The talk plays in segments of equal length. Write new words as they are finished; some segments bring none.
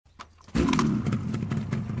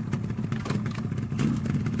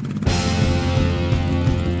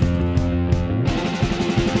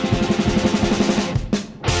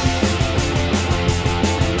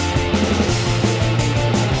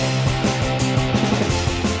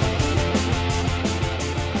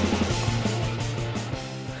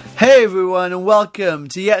Hey everyone, and welcome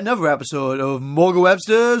to yet another episode of Morgan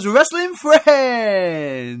Webster's Wrestling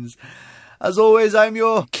Friends. As always, I'm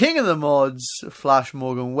your king of the mods, Flash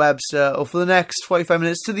Morgan Webster, or for the next 45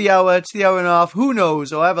 minutes to the hour and a half, who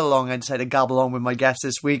knows, however long I decide to gabble on with my guest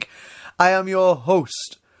this week, I am your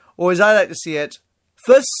host, or as I like to see it,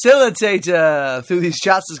 facilitator through these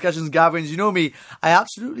chats, discussions, gatherings. You know me, I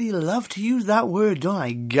absolutely love to use that word, don't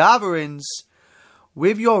I? Gatherings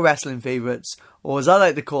with your wrestling favourites, or as I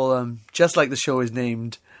like to call them, just like the show is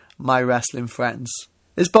named, my wrestling friends.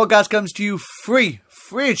 This podcast comes to you free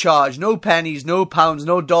of charge, no pennies, no pounds,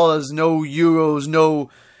 no dollars, no euros, no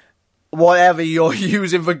whatever you're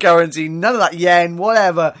using for currency, none of that, yen,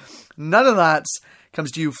 whatever, none of that comes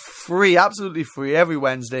to you free, absolutely free, every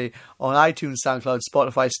Wednesday on iTunes, SoundCloud,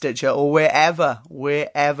 Spotify, Stitcher, or wherever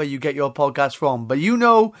you get your podcast from. But you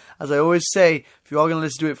know, as I always say, if you are going to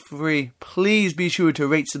listen to it free, please be sure to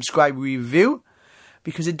rate, subscribe, review,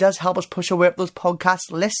 because it does help us push our way up those podcast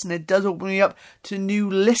lists, and it does open me up to new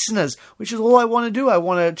listeners, which is all I want to do. I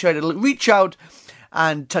want to try to reach out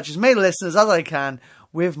and touch as many listeners as I can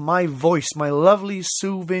with my voice, my lovely,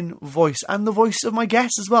 soothing voice, and the voice of my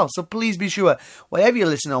guests as well. So please be sure, whatever you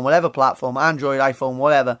listen on, whatever platform, Android, iPhone,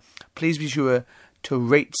 whatever, please be sure to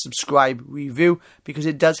rate, subscribe, review, because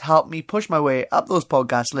it does help me push my way up those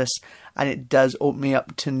podcast lists, and it does open me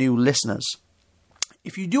up to new listeners.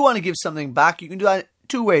 If you do want to give something back, you can do that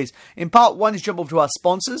two ways. In part one is jump over to our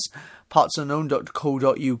sponsors,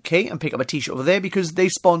 partsunknown.co.uk, and pick up a t-shirt over there because they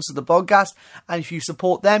sponsor the podcast, and if you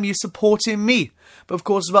support them, you're supporting me. But of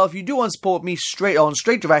course as well, if you do want to support me straight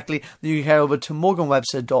directly, then you can head over to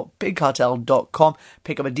morganwebster.bigcartel.com,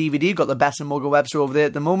 pick up a DVD. Got the best of Morgan Webster over there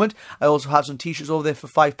at the moment. I also have some t-shirts over there for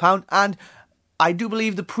 £5, and I do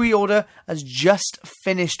believe the pre-order has just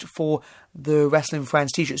finished for the Wrestling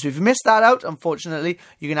Friends t-shirt. So if you missed that out, unfortunately,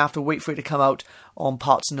 you're going to have to wait for it to come out on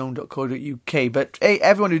partsunknown.co.uk. But hey,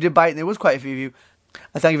 everyone who did buy it, and there was quite a few of you,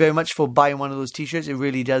 I thank you very much for buying one of those t-shirts. It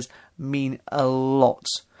really does mean a lot.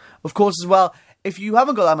 Of course, as well, if you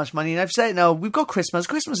haven't got that much money, and I've said it now, we've got Christmas.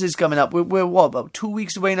 Christmas is coming up. We're what, about 2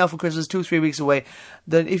 weeks away now for Christmas, 2-3 weeks away.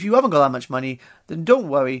 Then if you haven't got that much money, then don't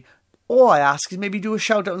worry. All I ask is maybe do a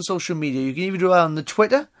shout out on social media. You can either do it on the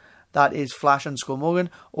Twitter, that is _Morgan,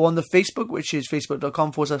 or on the Facebook, which is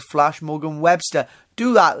facebook.com/Flash Morgan Webster.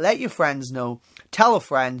 Do that. Let your friends know. Tell a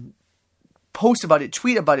friend. Post about it.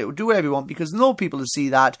 Tweet about it. Or do whatever you want, because the more people to see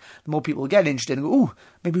that, the more people will get interested and go, ooh,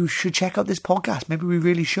 maybe we should check out this podcast. Maybe we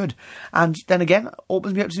really should. And then again,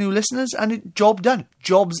 opens me up to new listeners, and job done.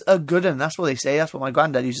 Jobs are good un. That's what they say. That's what my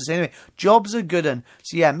granddad used to say anyway. Jobs are good un.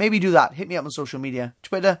 So yeah, maybe do that. Hit me up on social media.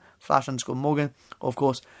 Twitter, _Morgan, or of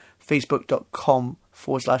course,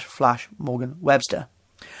 facebook.com/Flash Morgan Webster.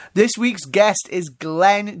 This week's guest is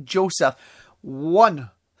Glen Joseph,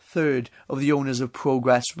 1/3 of the owners of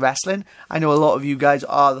Progress Wrestling. I know a lot of you guys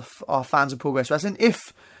are fans of Progress Wrestling.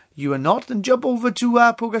 If you are not, then jump over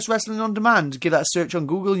to Progress Wrestling On Demand. Give that a search on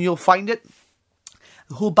Google and you'll find it.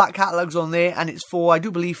 The whole back catalogue's on there, and it's for, I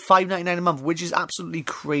do believe, $5.99 a month, which is absolutely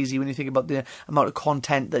crazy when you think about the amount of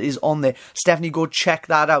content that is on there. Stephanie, go check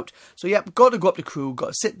that out. So yeah, got to go up to crew, got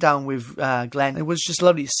to sit down with Glen. It was just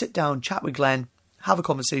lovely to sit down, chat with Glen, have a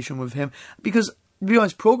conversation with him, because to be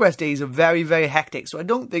honest, Progress days are very, very hectic, so I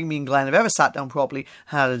don't think me and Glen have ever sat down properly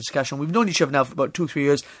and had a discussion. We've known each other now for about 2-3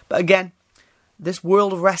 years, but again, this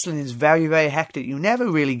world of wrestling is very, very hectic. You never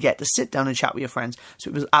really get to sit down and chat with your friends, so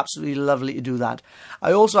it was absolutely lovely to do that.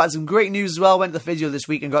 I also had some great news as well. Went to the physio this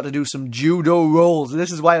week and got to do some judo rolls.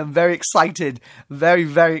 This is why I'm very excited, very,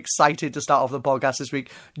 very excited to start off the podcast this week.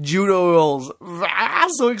 Judo rolls.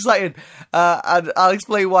 So excited. And I'll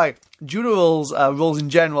explain why. Judo rolls, rolls in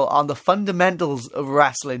general, are the fundamentals of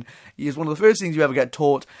wrestling. It's one of the first things you ever get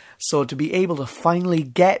taught. So to be able to finally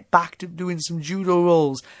get back to doing some judo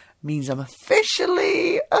rolls means I'm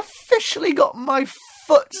officially got my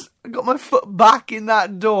foot back in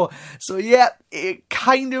that door. So yeah, it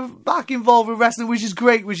kind of back involved with wrestling, which is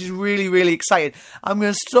great, which is really, really exciting. I'm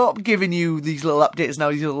going to stop giving you these little updates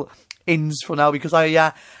now, these little ins for now, because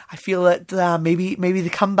I feel that maybe the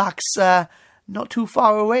comeback's not too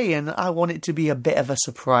far away, and I want it to be a bit of a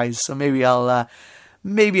surprise. So maybe I'll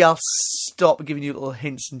stop giving you little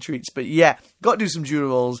hints and treats. But yeah, got to do some judo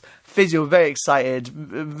rolls. Physio, very excited,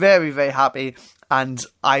 very, very happy, and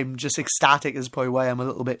I'm just ecstatic. Is probably why I'm a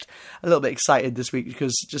little bit excited this week,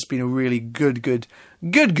 because it's just been a really good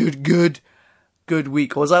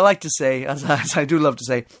week, or as I like to say, as I do love to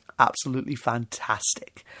say, absolutely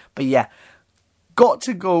fantastic. But yeah, got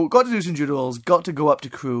to do some judo rolls, got to go up to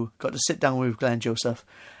crew, got to sit down with Glen Joseph,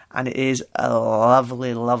 and it is a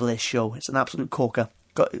lovely, lovely show. It's an absolute corker.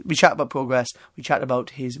 We chat about progress, we chat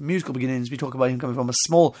about his musical beginnings, we talk about him coming from a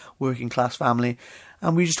small working class family,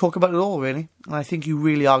 and we just talk about it all, really. And I think you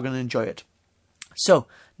really are going to enjoy it. So,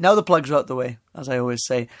 now the plugs are out the way, as I always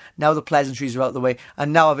say. Now the pleasantries are out the way,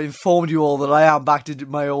 and now I've informed you all that I am back to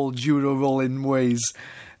my old judo rolling ways.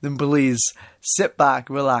 Then please, sit back,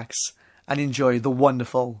 relax, and enjoy the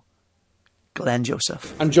wonderful Glen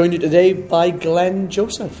Joseph. I'm joined today by Glen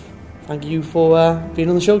Joseph. Thank you for being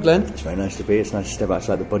on the show, Glen. It's very nice to be. It's nice to step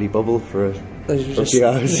outside the buddy bubble for a few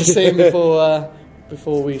hours. Just saying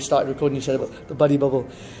before we started recording, you said about the buddy bubble.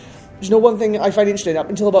 You know, one thing I find interesting, up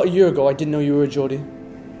until about a year ago, I didn't know you were a Geordie.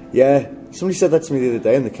 Yeah, somebody said that to me the other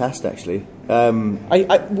day in the cast, actually. When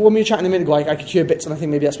we were chatting a minute ago, I could hear bits, and I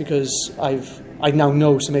think maybe that's because I now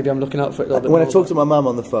know, so maybe I'm looking out for it a little bit When more. I talk to my mum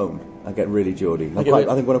on the phone, I get really Geordie. I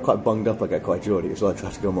think when I'm quite bunged up, I get quite Geordie, so I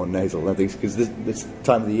have to go more nasal. I think because this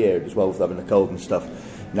time of the year, as well with having a cold and stuff,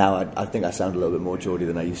 now I think I sound a little bit more Geordie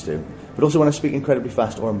than I used to. But also when I speak incredibly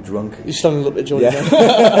fast or I'm drunk. You sound a little bit Geordie now.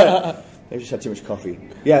 Yeah. I just had too much coffee.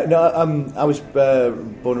 Yeah, no, I was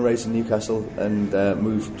born and raised in Newcastle and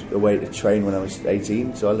moved away to train when I was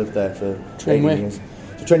 18, so I lived there for 18 years. So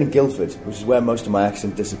I trained in Guildford, which is where most of my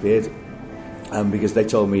accent disappeared, because they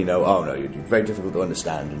told me, you're very difficult to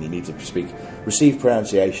understand and you need to receive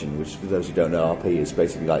pronunciation, which for those who don't know, RP is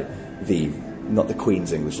basically like not the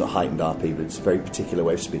Queen's English, not heightened RP, but it's a very particular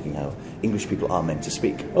way of speaking how English people are meant to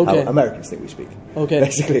speak, how Americans think we speak. Okay.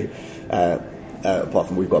 Basically. Apart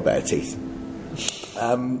from we've got better teeth.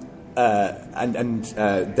 And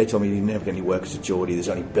they told me you never get any work as a Geordie, there's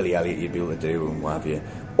only Billy Elliot you'd be able to do and what have you.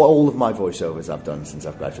 All of my voiceovers I've done since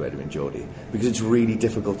I've graduated in Geordie, because it's really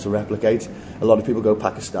difficult to replicate. A lot of people go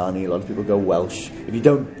Pakistani, a lot of people go Welsh. If you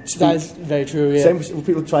don't speak... That is very true, yeah. Same with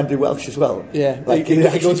people try and do Welsh as well. Yeah. Like,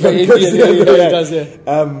 it goes very Indian, it does,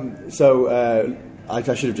 yeah. So... I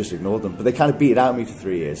should have just ignored them, but they kind of beat it out of me for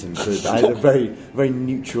 3 years, and so I had a very, very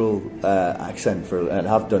neutral accent and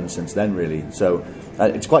have done since then, really. So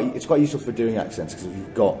it's quite useful for doing accents, because if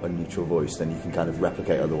you've got a neutral voice, then you can kind of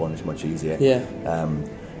replicate other ones much easier. Yeah.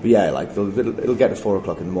 But yeah, like it'll get to 4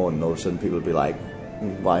 o'clock in the morning, and all of a sudden people will be like,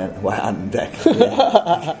 "Why Ant and Deck?"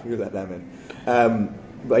 You let them in.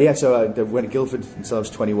 But yeah, so I went to Guildford until I was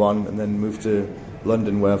 21, and then moved to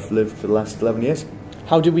London, where I've lived for the last 11 years.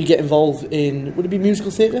 How did we get involved in? Would it be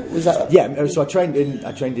musical theatre? Was that? Yeah. So I trained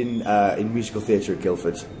in musical theatre at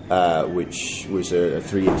Guildford, which was a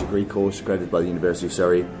 3-year degree course accredited by the University of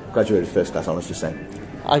Surrey. Graduated first class honours, just saying.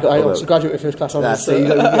 I also graduated first class honours.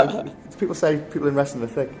 People say people in wrestling are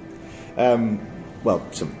thick. Well,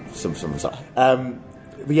 some of us are.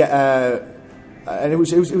 But yeah, and it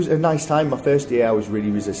was a nice time. My first year, I was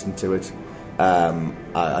really resistant to it.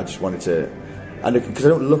 I just wanted to. And because I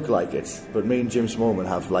don't look like it, but me and Jim Smallman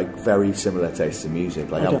have like very similar tastes in music.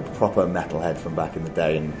 Like I'm a proper metalhead from back in the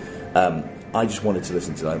day, and I just wanted to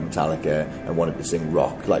listen to like Metallica and wanted to sing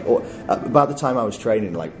rock. Like about the time I was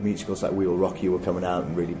training, like musicals like We Will Rock You were coming out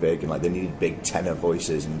and really big, and like they needed big tenor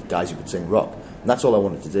voices and guys who could sing rock, and that's all I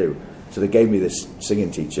wanted to do. So they gave me this singing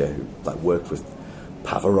teacher who like worked with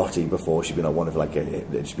Pavarotti before. She'd been on one of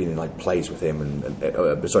she'd been in like plays with him and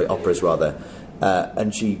operas rather.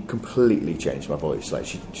 And she completely changed my voice. Like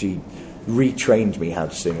she retrained me how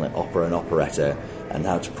to sing like opera and operetta and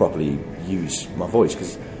how to properly use my voice.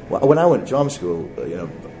 Because when I went to drama school,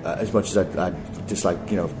 as much as I dislike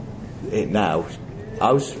it now,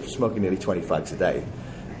 I was smoking nearly 20 fags a day,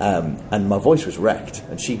 and my voice was wrecked.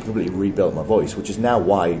 And she completely rebuilt my voice, which is now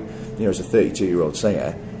why as a 32-year-old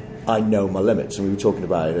singer, I know my limits. And we were talking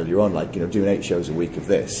about it earlier on. Like doing 8 shows a week of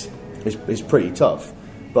this is pretty tough,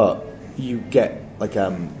 but you get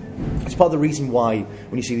it's part of the reason why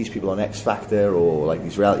when you see these people on X Factor or like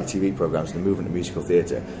these reality TV programs and they move into musical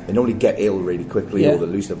theatre, they normally get ill really quickly or they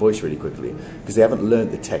lose their voice really quickly because they haven't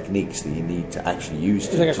learned the techniques that you need to actually use.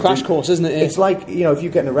 It's like a crash course, isn't it? It's like if you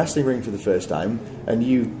get in a wrestling ring for the first time and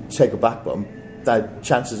you take a back bump, that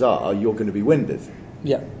chances are you're going to be winded.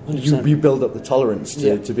 Yeah, you build up the tolerance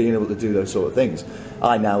to being able to do those sort of things.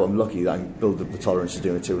 I now am lucky that I can build up the tolerance to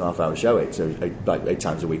doing a 2.5-hour show 8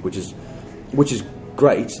 times a week, which is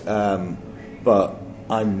great. But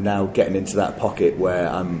I'm now getting into that pocket where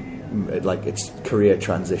I'm like it's career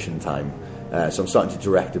transition time. So I'm starting to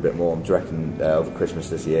direct a bit more. I'm directing over Christmas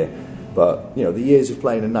this year. But the years of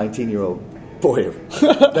playing a 19-year-old boy,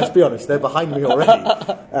 let's be honest, they're behind me already.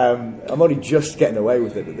 I'm only just getting away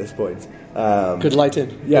with it at this point. Good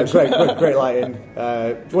lighting. Yeah, great lighting.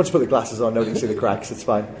 Once you put the glasses on, nobody can see the cracks. It's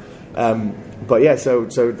fine. But yeah, so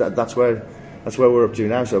that's where we're up to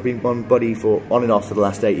now. So I've been on Buddy for on and off for the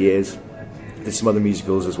last 8 years. There's some other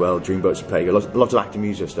musicals as well, Dreamboats and Pega, lots of acting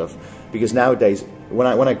music stuff. Because nowadays,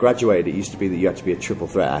 when I graduated, it used to be that you had to be a triple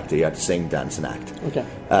threat actor. You had to sing, dance, and act. Okay.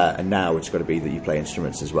 And now it's got to be that you play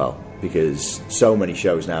instruments as well, because so many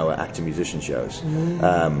shows now are actor-musician shows.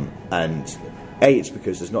 And it's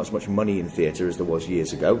because there's not as much money in theatre as there was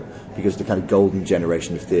years ago, because the kind of golden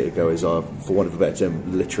generation of theatre goers are, for want of a better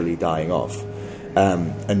term, literally dying off.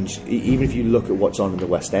 And even if you look at what's on in the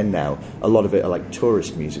West End now, a lot of it are like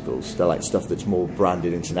tourist musicals. They're like stuff that's more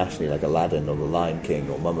branded internationally, like Aladdin or The Lion King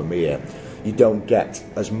or Mamma Mia. You don't get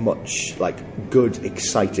as much like good,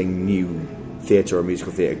 exciting new theatre or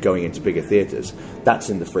musical theatre going into bigger theatres. That's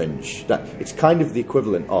in the fringe. It's kind of the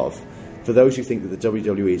equivalent of, for those who think that the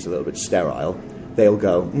WWE is a little bit sterile, they'll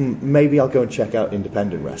go, maybe I'll go and check out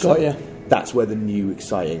independent wrestling. Got ya. That's where the new,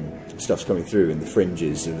 exciting stuff's coming through in the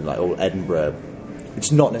fringes of like old Edinburgh.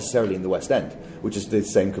 It's not necessarily in the West End, which is the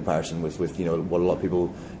same comparison with what a lot of people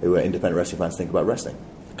who are independent wrestling fans think about wrestling.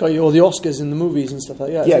 Got you, all the Oscars in the movies and stuff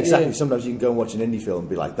like that. Yeah, exactly. Yeah. Sometimes you can go and watch an indie film and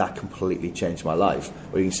be like, that completely changed my life.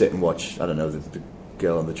 Or you can sit and watch, I don't know, the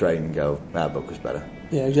Girl on the Train and go, that book was better.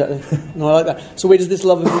 Yeah, exactly. No, I like that. So where does this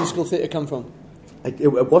love of musical theatre come from?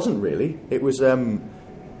 It wasn't really. It was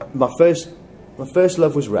my first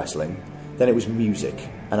love was wrestling. Then it was music,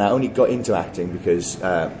 and I only got into acting because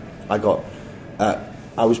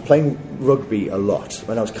I was playing rugby a lot,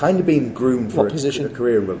 and I was kind of being groomed for a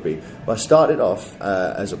career in rugby. Well, I started off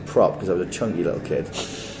as a prop because I was a chunky little kid,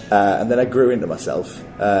 and then I grew into myself,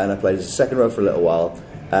 and I played as a second row for a little while.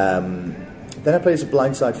 Then I played as a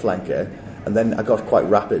blindside flanker, and then I got quite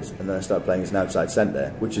rapid, and then I started playing as an outside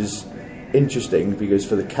centre, which is interesting because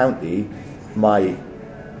for the county, my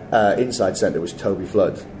inside centre was Toby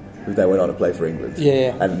Flood, who then went on to play for England.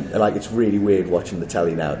 Yeah. And like, it's really weird watching the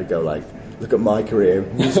telly now to go like, look at my career,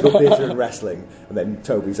 musical theatre and wrestling, and then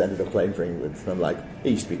Toby's ended up playing for England. And I'm like,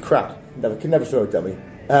 he used to be crap. Could never throw a dummy.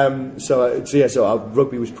 So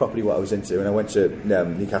rugby was properly what I was into, and I went to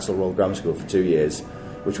Newcastle Royal Grammar School for 2 years,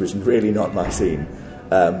 which was really not my scene.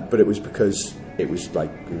 But it was because it was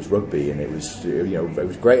rugby, and it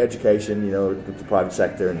was great education, the private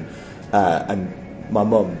sector, and my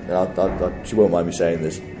mum, she won't mind me saying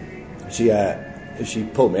this, she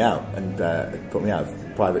pulled me out and put me out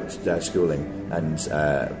of private schooling and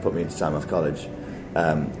put me into Tynemouth College,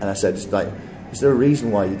 and I said, is there a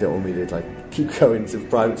reason why you don't want me to keep going to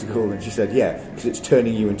private school? And she said, yeah, because it's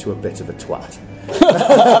turning you into a bit of a twat.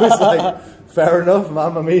 I was like, fair enough,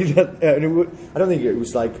 Mum. I mean, I don't think it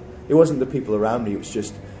was it wasn't the people around me. It was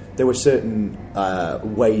just there were certain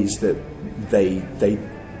ways that they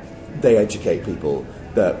educate people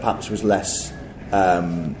that perhaps was less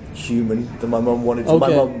human than my mum wanted to. Okay.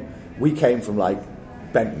 My mum, we came from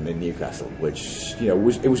Benton in Newcastle, which it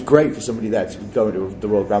was great for somebody there to go into the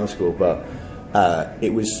Royal Grammar School, but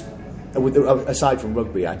it was, aside from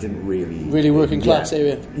rugby, I didn't really working class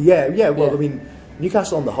area. Yeah. Well, I mean,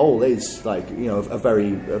 Newcastle on the whole is a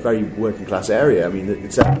very working class area. I mean,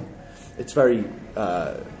 it's very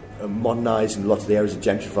modernised, and lots of the areas are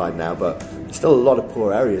gentrified now, but there's still a lot of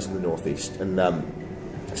poor areas in the northeast, and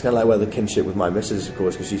it's kind of like where the kinship with my missus, of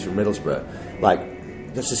course, because she's from Middlesbrough,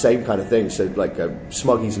 that's the same kind of thing. So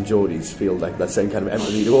Smuggies and Geordies feel like that same kind of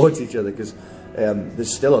empathy towards each other, because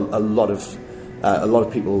there's still a lot of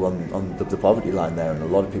people on the poverty line there, and a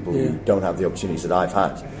lot of people who don't have the opportunities that I've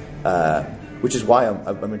had, which is why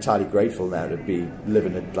I'm entirely grateful now to be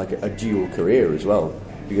living a dual career as well,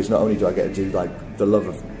 because not only do I get to do the love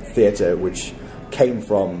of theatre, which came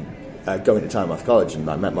from going to Tynemouth College, and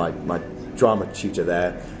I met my drama tutor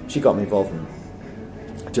there. She got me involved in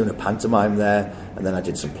doing a pantomime there, and then I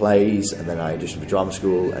did some plays, and then I auditioned for drama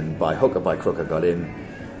school, and by hook or by crook I got in.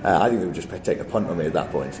 I think they would just take a punt on me at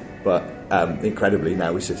that point, but incredibly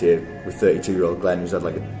now we sit here with 32-year-old Glen, who's had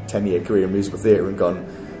a 10-year career in musical theatre, and gone,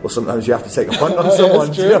 well, sometimes you have to take a punt on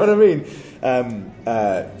someone. Do you know what I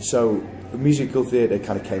mean? So musical theatre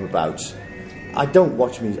kind of came about. I don't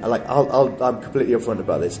watch music. I'm completely upfront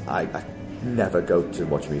about this. I never go to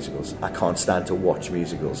watch musicals. I can't stand to watch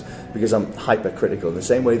musicals because I'm hypercritical. In the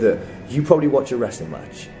same way that you probably watch a wrestling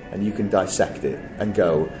match and you can dissect it and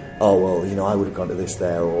go, oh well, I would have gone to this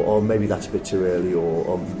there, or maybe that's a bit too early,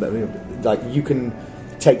 or you can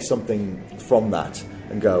take something from that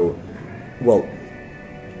and go, well,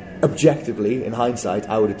 objectively, in hindsight,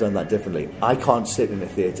 I would have done that differently. I can't sit in a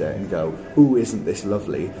theatre and go, ooh, isn't this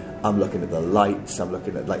lovely? I'm looking at the lights, I'm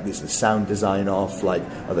looking at, is the sound design off,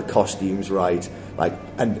 are the costumes right?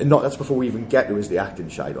 And not, that's before we even get to is the acting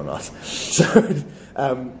shite or not. So,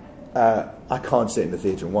 I can't sit in the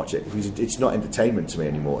theatre and watch it because it's not entertainment to me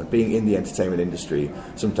anymore. And being in the entertainment industry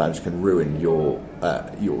sometimes can ruin your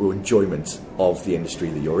enjoyment of the industry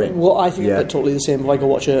that you're in. Well, I think it's totally the same. If I go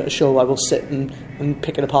watch a show, I will sit and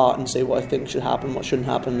pick it apart and say what I think should happen, what shouldn't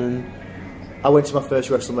happen. And I went to my first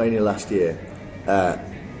WrestleMania last year,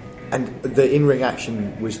 and the in-ring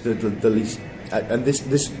action was the least. And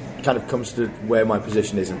this kind of comes to where my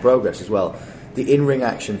position is in Progress as well. The in-ring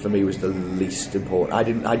action for me was the least important.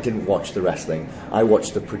 I didn't watch the wrestling. I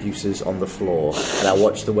watched the producers on the floor, and I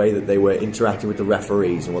watched the way that they were interacting with the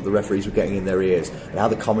referees and what the referees were getting in their ears, and how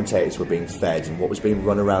the commentators were being fed, and what was being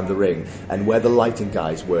run around the ring, and where the lighting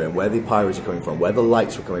guys were, and where the pyros were coming from, where the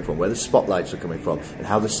lights were coming from, where the spotlights were coming from, and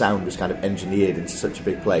how the sound was kind of engineered into such a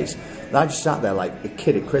big place. And I just sat there like a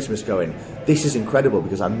kid at Christmas going, this is incredible,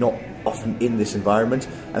 because I'm not often in this environment.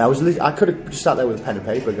 And I could have just sat there with a pen and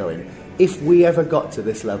paper going, if we ever got to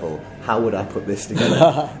this level, how would I put this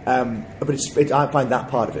together? But I find that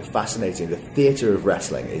part of it fascinating. The theatre of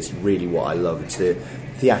wrestling is really what I love. It's the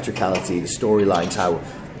theatricality, the storylines, how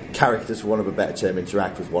characters, for want of a better term,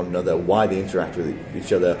 interact with one another, why they interact with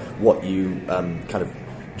each other, what you kind of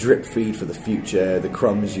drip feed for the future, the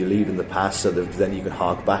crumbs you leave in the past so that then you can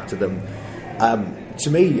hark back to them. To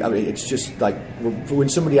me, I mean, it's just like when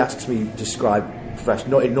somebody asks me to describe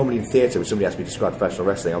normally in theatre, when somebody asks me to describe professional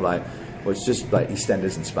wrestling, I'm like, well, it's just like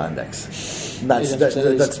EastEnders and spandex. And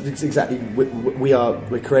that's exactly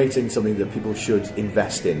we're creating something that people should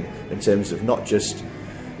invest in terms of not just,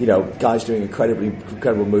 you know, guys doing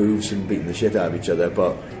incredible moves and beating the shit out of each other,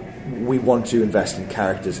 but we want to invest in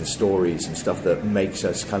characters and stories and stuff that makes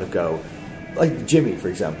us kind of go, like Jimmy, for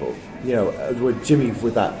example. You know, with Jimmy,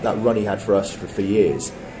 with that run he had for us for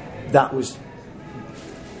years, that was,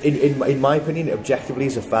 in my opinion, objectively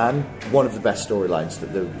as a fan, one of the best storylines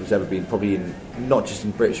that there has ever been, probably not just in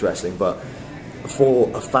British wrestling, but for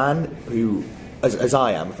a fan who, as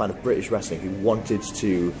I am, a fan of British wrestling, who wanted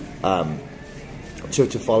to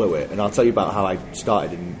follow it. And I'll tell you about how I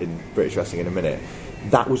started in British wrestling in a minute.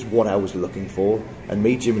 That was what I was looking for. And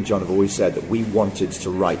me, Jim and John have always said that we wanted to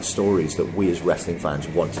write stories that we as wrestling fans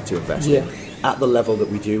wanted to invest in. At the level that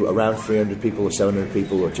we do, around 300 people or 700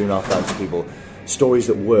 people or 2,500 people, stories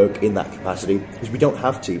that work in that capacity. Because we don't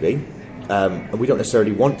have TV, and we don't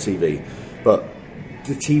necessarily want TV, but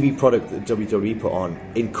the TV product that WWE put on,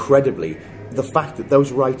 incredibly, the fact that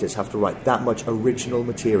those writers have to write that much original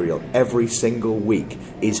material every single week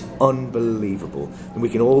is unbelievable. And we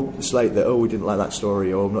can all slate that, we didn't like that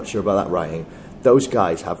story, or I'm not sure about that writing. Those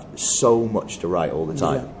guys have so much to write all the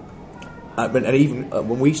time. And even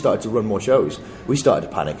when we started to run more shows, we started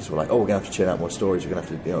to panic because we're like, we're going to have to churn out more stories, we're going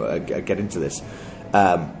to have to get into this.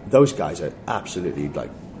 Those guys are absolutely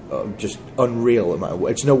just unreal.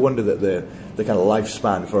 It's no wonder that the kind of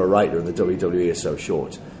lifespan for a writer in the WWE is so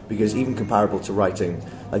short. Because even comparable to writing,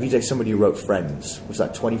 like you take somebody who wrote Friends, was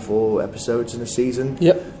that 24 episodes in a season?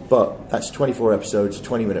 Yep. But that's 24 episodes,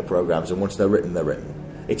 20-minute programs, and once they're written, they're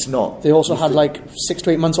written. It's not. They also had 6 to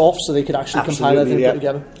 8 months off, so they could actually compile everything and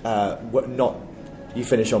put it together. You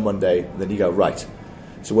finish on Monday, then you go, right,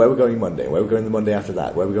 so where we're going Monday, where we're going the Monday after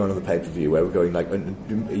that, where we're going on the pay-per-view, where we're going,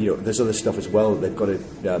 there's other stuff as well that they've got to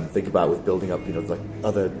think about with building up,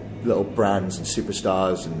 other little brands and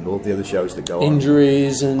superstars and all the other shows that go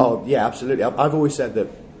Injuries on. and... Oh, yeah, absolutely. I've always said that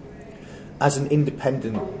as an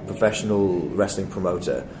independent professional wrestling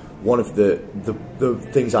promoter, one of the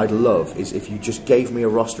things I'd love is if you just gave me a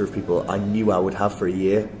roster of people I knew I would have for a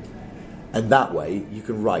year, and that way you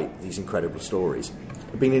can write these incredible stories.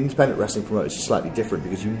 Being an independent wrestling promoter is slightly different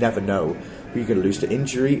because you never know who you're going to lose to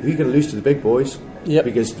injury, who you're going to lose to the big boys. Yep.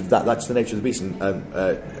 Because that's the nature of the beast.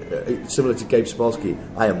 And similar to Gabe Sapolsky,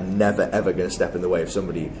 I am never ever going to step in the way of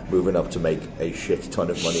somebody moving up to make a shit ton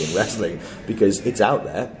of money in wrestling because it's out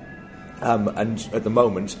there. And at the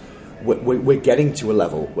moment, we're getting to a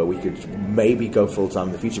level where we could maybe go full-time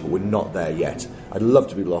in the future, but we're not there yet. I'd love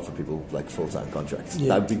to be able to offer people full-time contracts.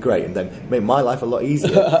 That would be great, and then make my life a lot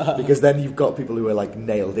easier because then you've got people who are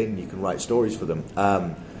nailed in. You can write stories for them.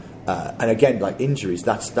 And again, injuries,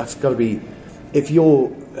 that's got to be. If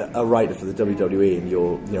you're a writer for the WWE and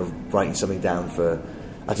you're writing something down for,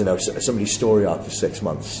 I don't know, somebody's story arc for 6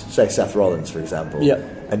 months, say Seth Rollins, for example,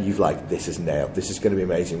 and you've this is nailed, this is going to be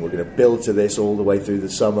amazing, we're going to build to this all the way through the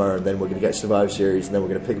summer, and then we're going to get Survivor Series, and then we're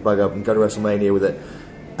going to pick it back up and go to WrestleMania with it,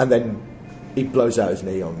 and then he blows out his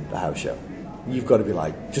knee on the house show. You've got to be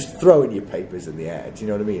just throwing your papers in the air, do you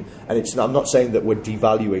know what I mean? And I'm not saying that we're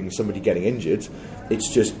devaluing somebody getting injured, it's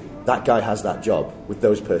just that guy has that job with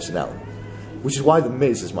those personnel, which is why The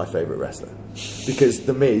Miz is my favourite wrestler, because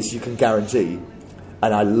The Miz, you can guarantee,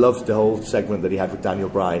 And I loved the whole segment that he had with Daniel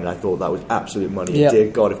Bryan. And I thought that was absolute money. Yeah. Dear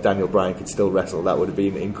God, if Daniel Bryan could still wrestle, that would have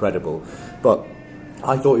been incredible. But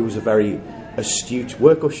I thought he was a very astute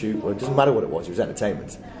work or shoot, or it doesn't matter what it was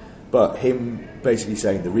entertainment. But him basically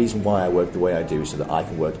saying the reason why I work the way I do is so that I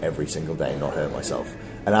can work every single day and not hurt myself.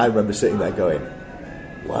 And I remember sitting there going,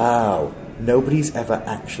 wow, nobody's ever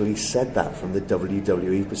actually said that from the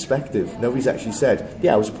WWE perspective. Nobody's actually said,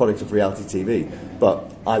 yeah, I was a product of reality TV,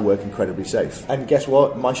 but I work incredibly safe. And guess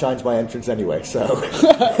what? My shine's my entrance anyway, so...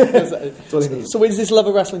 That's all it needs. So where does this love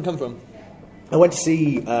of wrestling come from? I went to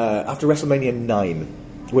see, after WrestleMania 9,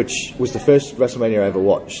 which was the first WrestleMania I ever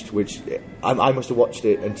watched, which I must have watched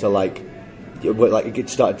it until it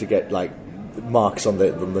started to get marks on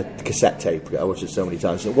the cassette tape. I watched it so many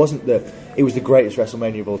times. It was the greatest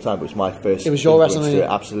WrestleMania of all time, but it was my first. It was your influence WrestleMania? to it,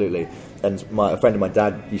 absolutely. And a friend of my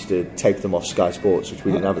dad used to tape them off Sky Sports, which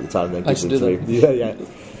we didn't have at the time. Then I used to do them to me. Yeah.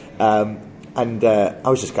 And I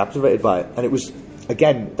was just captivated by it, and it was.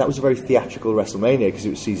 Again, that was a very theatrical WrestleMania because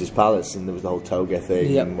it was Caesar's Palace and there was the whole toga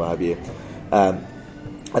thing and what have you. And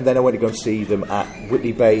then I went to go and see them at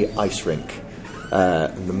Whitley Bay Ice Rink.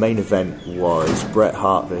 And the main event was Bret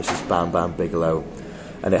Hart versus Bam Bam Bigelow.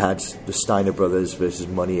 And it had the Steiner Brothers versus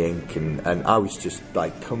Money Inc. And I was just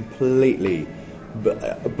completely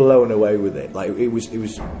blown away with it. It was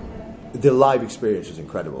the live experience was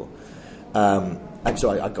incredible. And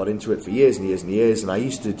so I got into it for years and years and years, and I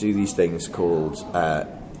used to do these things called,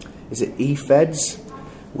 is it e-feds,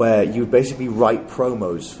 where you would basically write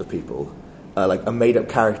promos for people, like a made-up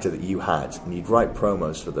character that you had, and you'd write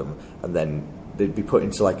promos for them, and then they'd be put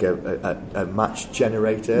into a match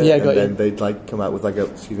generator, and then they'd come out with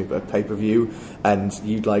a pay-per-view, and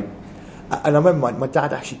you'd and I remember my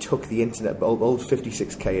dad actually took the internet, old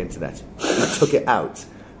 56k internet, he took it out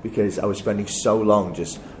because I was spending so long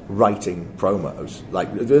just writing promos.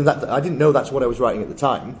 I didn't know that's what I was writing at the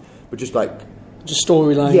time, but just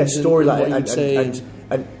storylines. Yeah, storyline,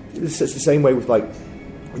 and it's the same way with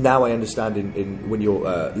now I understand in when you're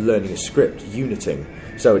learning a script, uniting.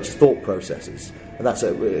 So it's thought processes, and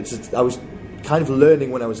I was kind of learning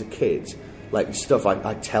when I was a kid. Stuff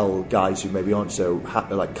I tell guys who maybe aren't so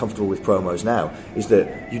comfortable with promos now is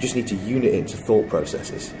that you just need to unit into thought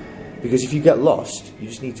processes. Because if you get lost, you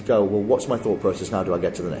just need to go, well, what's my thought process? How do I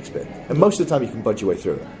get to the next bit? And most of the time, you can budge your way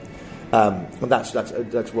through it. And that's what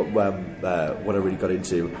I really got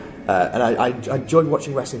into. And I enjoyed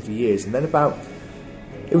watching wrestling for years. And then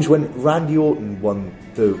it was when Randy Orton won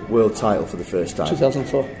the world title for the first time.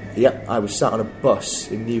 2004. Yep, I was sat on a bus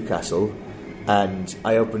in Newcastle, and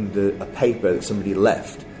I opened a paper that somebody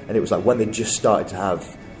left, and it was when they just started to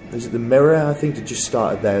have, was it the Mirror? I think they just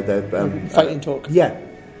started their Fighting Talk. Yeah.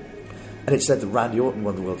 And it said that Randy Orton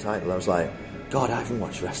won the world title. I was like, God, I haven't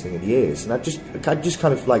watched wrestling in years. And I just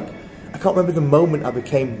kind of I can't remember the moment I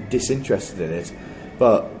became disinterested in it,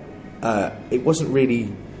 but it wasn't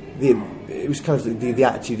really it was kind of the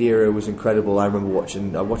Attitude Era was incredible. I remember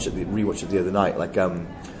rewatched it the other night,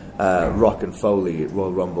 Rock and Foley at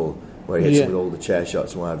Royal Rumble, where he hit some with all the chair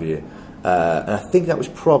shots and what have you. And I think that was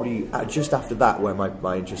probably just after that where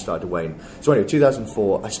my interest started to wane. So anyway,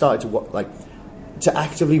 2004, I started to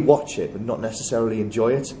actively watch it, but not necessarily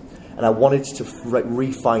enjoy it. And I wanted to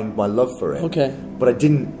re-find my love for it. Okay. But I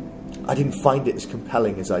didn't find it as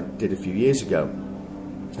compelling as I did a few years ago.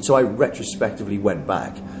 And so I retrospectively went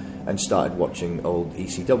back and started watching old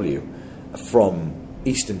ECW from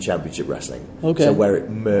Eastern Championship Wrestling. Okay. So where it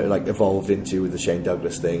evolved into the Shane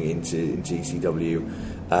Douglas thing into ECW.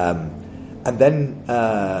 And then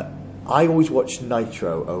I always watched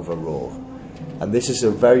Nitro over Raw. And this is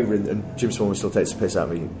and Jim Smallman still takes the piss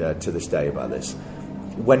out of me to this day about this.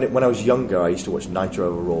 When I was younger, I used to watch Nitro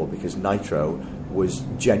over Raw because Nitro was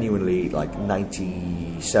genuinely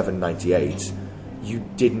 97, 98. You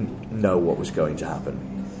didn't know what was going to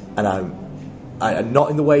happen. And I'm not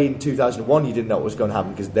in the way in 2001 you didn't know what was going to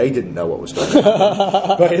happen because they didn't know what was going to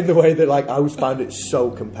happen. But in the way that I always found it so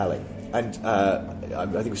compelling. And I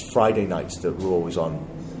think it was Friday nights that Raw was on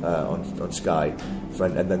Sky.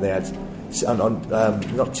 And then they had...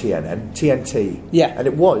 not TNT. Yeah. And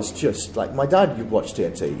it was just my dad would watch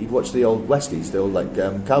TNT. He'd watch the old Westies, the old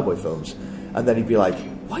cowboy films, and then he'd be like,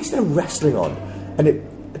 "Why is there wrestling on?" And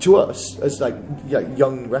to us as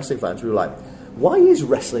young wrestling fans, we were like, "Why is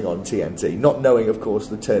wrestling on TNT?" Not knowing, of course,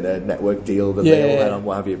 the Turner Network deal that they all had on,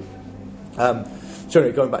 what have you. So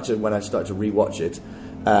anyway, going back to when I started to rewatch it.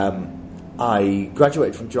 I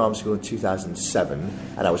graduated from drama school in 2007,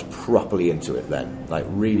 and I was properly into it then,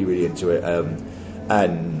 really, really into it.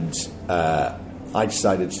 And I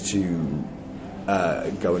decided to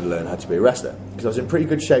go and learn how to be a wrestler because I was in pretty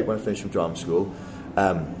good shape when I finished from drama school.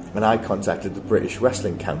 and I contacted the British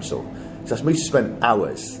Wrestling Council. So I used to spend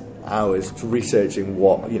hours researching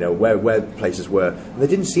where places were. And there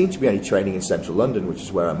didn't seem to be any training in central London, which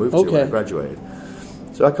is where I moved to when I graduated.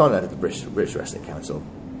 So I contacted the British Wrestling Council,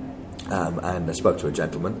 and I spoke to a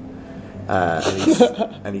gentleman,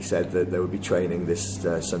 and he said that there would be training this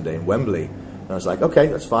Sunday in Wembley. And I was like, okay,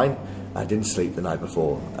 that's fine. I didn't sleep the night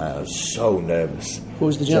before. I was so nervous. Who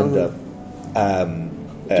was the gentleman?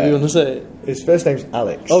 Do you want to say it? His first name's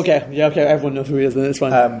Alex. Okay, everyone knows who he is, then it's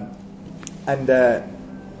fine. And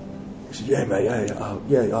he said, yeah, mate,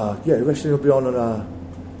 wrestling will be on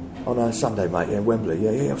a Sunday, mate, in Wembley.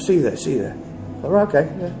 Yeah, I'll see you there. All right, okay,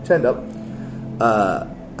 yeah, turned up.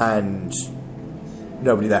 And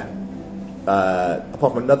nobody there.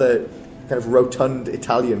 Apart from another kind of rotund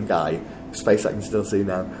Italian guy, whose face I can still see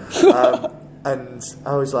now. And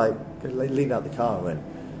I was like, leaned out the car and went,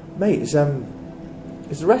 mate, is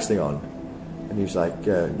the wrestling on? And he was like,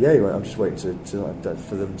 yeah, I'm just waiting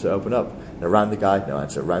for them to open up. And around the guy, no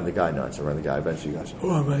answer, around the guy, no answer, around the guy. Eventually he goes, all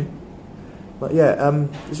right, mate. But yeah,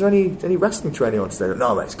 is there any wrestling training on today?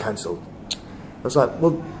 No, mate, it's cancelled. I was like,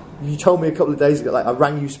 well, you told me a couple of days ago, like I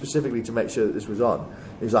rang you specifically to make sure that this was on.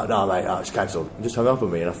 He was like, no, mate, it's cancelled. And just hung up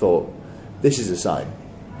on me, and I thought, this is a sign.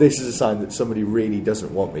 This is a sign that somebody really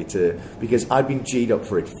doesn't want me to, because I'd been G'd up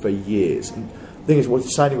for it for years. And the thing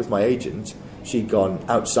is, signing with my agent, she'd gone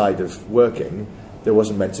outside of working. There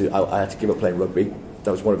wasn't meant to. I had to give up playing rugby.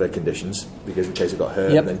 That was one of their conditions, because in case I got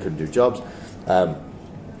hurt and then couldn't do jobs.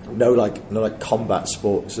 No combat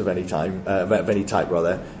sports of any time, of any type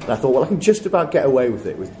rather. And I thought, well, I can just about get away with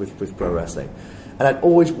it with pro wrestling. And I'd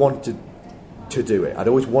always wanted to do it. I'd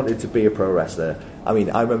always wanted to be a pro wrestler. I mean,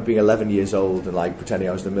 I remember being 11 years old and like pretending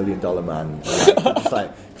I was the $1 Million Man, and, just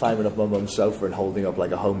like climbing up my mum's sofa and holding up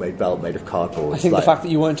like a homemade belt made of cardboard. I think the fact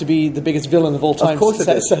that you wanted to be the biggest villain of all time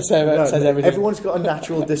says everything. Everyone's got a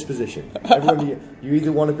natural disposition. You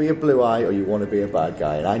either want to be a blue eye or you want to be a bad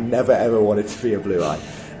guy, and I never ever wanted to be a blue eye.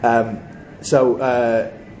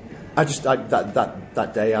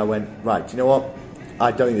 That day I went, right, do you know what? I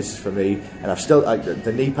don't think this is for me. And I've still,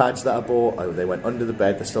 the knee pads that I bought, they went under the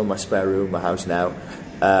bed. They're still in my spare room in my house now.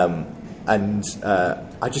 I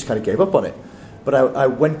just kind of gave up on it. But I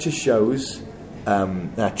went to shows,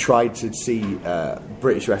 and I tried to see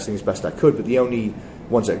British wrestling as best I could, but the only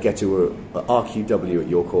ones I could get to were RQW at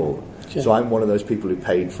York Hall. Okay. So I'm one of those people who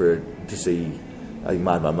paid to see, I think,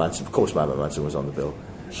 Madman Manson. Of course Madman Manson was on the bill.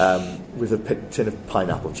 With a tin of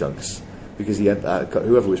pineapple chunks, because he had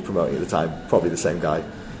whoever was promoting at the time, probably the same guy.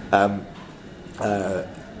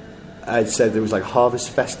 I said there was like Harvest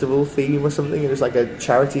Festival theme or something. It was like a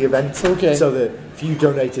charity event. Okay. So that if you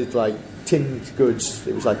donated like tinned goods,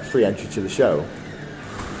 it was like free entry to the show.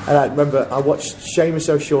 And I remember I watched Sheamus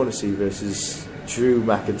O'Shaughnessy versus Drew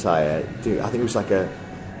McIntyre. I think it was like a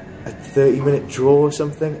 30-minute draw or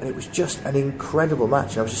something, and it was just an incredible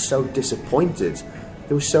match. And I was just so disappointed.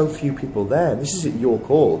 There were so few people there. This is at York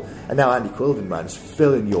Hall, and now Andy Quilden, man's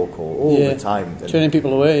filling York Hall all the time, and turning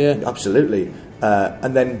people away. Yeah, absolutely.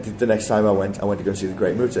 And then the next time I went to go see the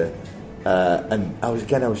Great Muta, and I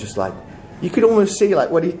was just like, you could almost see like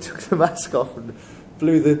when he took the mask off and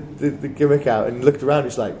blew the gimmick out and looked around.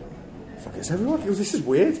 It's like, fuck, is everyone? This is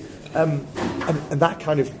weird. And that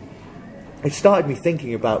kind of. It started me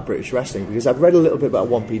thinking about British wrestling, because I'd read a little bit about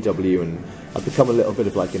 1PW, and I'd become a little bit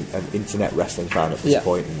of like an internet wrestling fan at this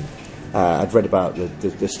point, and I'd read about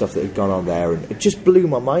the stuff that had gone on there, and it just blew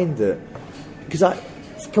my mind that, because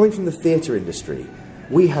coming from the theatre industry,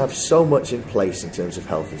 we have so much in place in terms of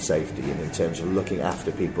health and safety, and in terms of looking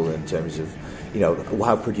after people, in terms of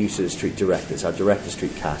how producers treat directors, how directors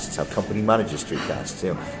treat casts, how company managers treat casts,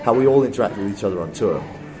 how we all interact with each other on tour.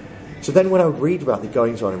 So then when I would read about the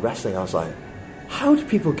goings-on in wrestling, I was like, how do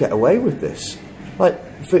people get away with this? Like,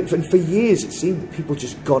 for years it seemed that people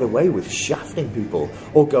just got away with shafting people,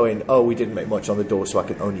 or going, oh, we didn't make much on the door, so I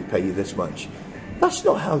can only pay you this much. That's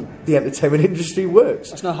not how the entertainment industry works.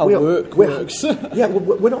 That's not how work works. Yeah,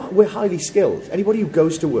 we're highly skilled. Anybody who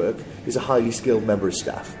goes to work is a highly skilled member of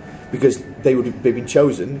staff, because they've been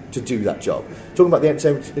chosen to do that job. Talking about the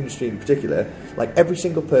entertainment industry in particular, like every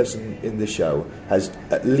single person in this show has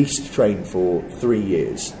at least trained for 3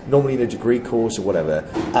 years, normally in a degree course or whatever,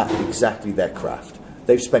 at exactly their craft.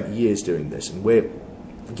 They've spent years doing this, and we're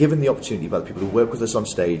given the opportunity by the people who work with us on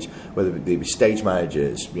stage, whether they be stage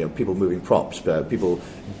managers, people moving props, people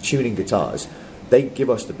tuning guitars. They give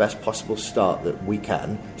us the best possible start that we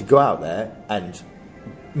can to go out there and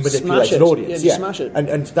manipulate an audience. Yeah, smash it.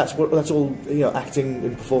 And that's all acting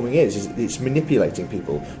and performing is it's manipulating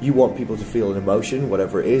people. You want people to feel an emotion,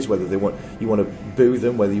 whatever it is, whether you want to boo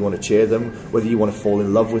them, whether you want to cheer them, whether you want to fall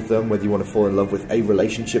in love with them, whether you want to fall in love with a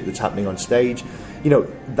relationship that's happening on stage.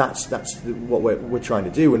 That's what we're trying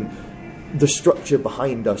to do. And the structure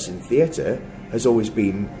behind us in theatre has always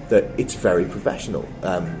been that it's very professional.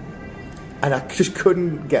 And I just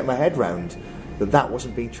couldn't get my head round that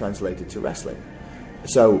wasn't being translated to wrestling.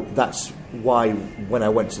 So that's why when I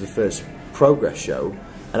went to the first Progress show,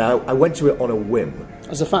 and I went to it on a whim.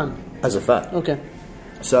 As a fan? As a fan. Okay.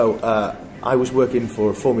 So I was working for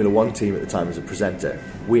a Formula One team at the time as a presenter.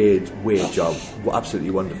 Weird job. Absolutely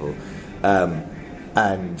wonderful.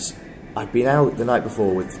 And I'd been out the night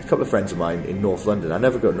before with a couple of friends of mine in North London. I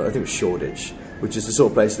never got, I think it was Shoreditch, which is the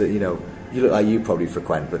sort of place that, you look like you probably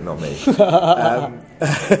frequent, but not me.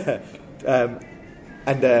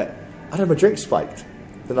 And I'd had my drink spiked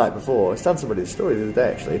the night before. I was telling somebody the story the other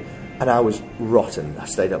day, actually, and I was rotten. I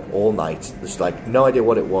stayed up all night, just no idea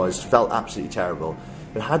what it was, felt absolutely terrible,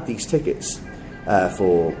 but I had these tickets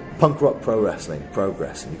for Punk Rock Pro Wrestling,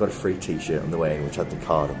 Progress, and you got a free t-shirt on the way in, which had the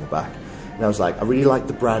card on the back. And I was like, I really liked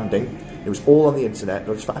the branding. It was all on the internet.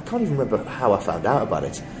 I can't even remember how I found out about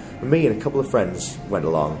it. But me and a couple of friends went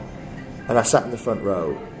along, and I sat in the front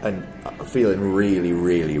row and feeling really,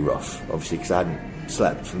 really rough, obviously, because I hadn't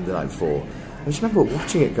slept from the night before. I just remember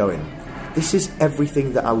watching it going, this is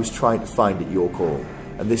everything that I was trying to find at your call,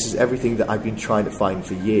 and this is everything that I've been trying to find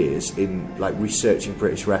for years in researching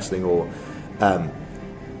British wrestling or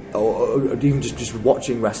even just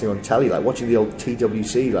watching wrestling on telly, watching the old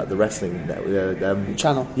TWC, the wrestling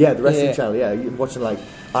channel. Yeah, the wrestling channel. Yeah, watching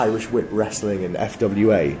Irish Whip Wrestling and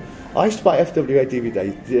FWA. I used to buy FWA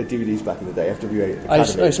DVDs back in the day. FWA Academy. I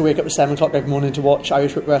used to wake up at 7 o'clock every morning to watch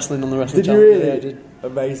Irish Whip Wrestling on the wrestling channel. Did you really? Yeah, I did.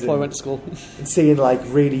 Amazing. Before I went to school. And seeing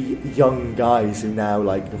really young guys who now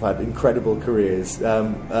have had incredible careers.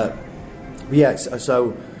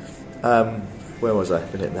 Where was I?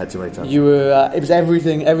 I've been hitting the head too many times. You were. It was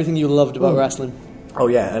everything you loved about wrestling. Oh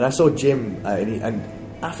yeah, and I saw Jim, and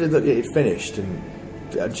after it finished, and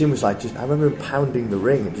Jim was I remember him pounding the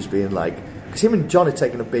ring and just being because him and John had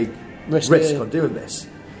taken a big risk on doing this.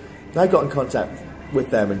 And I got in contact with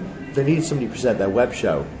them, and they needed somebody to present their web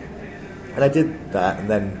show, and I did that, and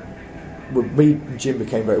then me and Jim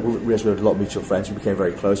became we had a lot of mutual friends. We became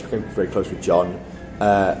very close. Became very close with John,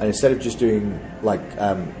 and instead of just doing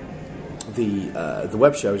the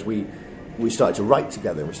web shows, we started to write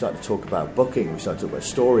together. We started to talk about booking. We started to talk about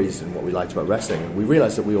stories and what we liked about wrestling. And we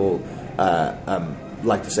realised that we all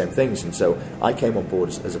liked the same things. And so I came on board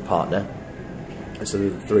as a partner. And so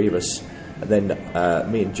the three of us. And then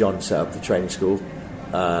me and John set up the training school.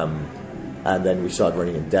 And then we started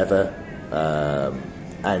running Endeavour.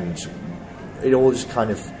 And it all just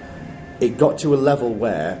it got to a level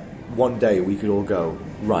where one day we could all go,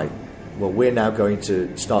 right, well, we're now going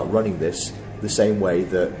to start running this the same way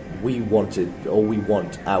that we wanted, or we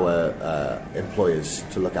want our employers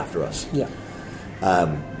to look after us. Yeah.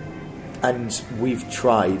 And we've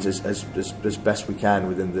tried as best we can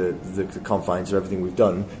within the confines of everything we've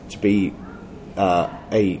done to be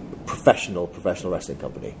a professional wrestling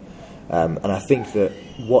company. And I think that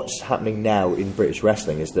what's happening now in British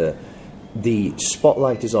wrestling is that the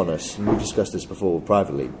spotlight is on us, and we've discussed this before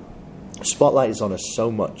privately. Spotlight is on us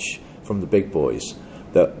so much from the big boys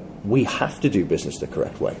that we have to do business the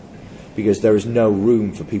correct way, because there is no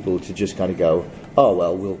room for people to just go, oh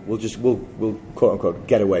well, we'll quote unquote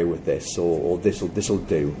get away with this, or this'll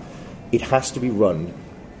do. It has to be run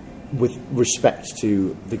with respect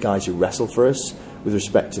to the guys who wrestle for us, with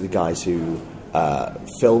respect to the guys who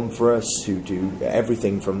film for us, who do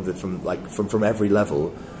everything from every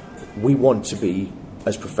level. We want to be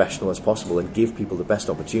as professional as possible and give people the best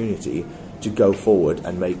opportunity to go forward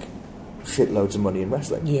and make shitloads of money in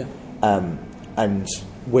wrestling. Yeah. And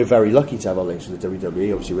we're very lucky to have our links with the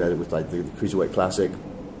WWE. Obviously, we had it with the Cruiserweight Classic,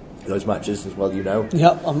 those matches as well,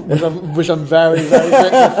 Yeah, which I'm very, very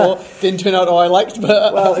grateful for. Didn't turn out how I liked,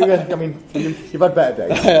 but well, I mean, you've had better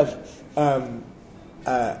days. I have.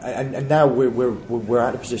 And now we're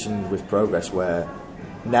at a position with Progress where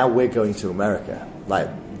now we're going to America.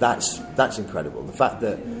 That's incredible. The fact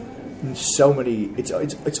that so many,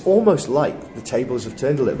 it's almost like the tables have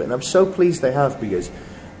turned a little bit, and I'm so pleased they have, because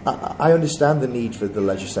I understand the need for the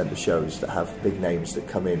leisure centre shows that have big names that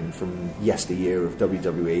come in from yesteryear of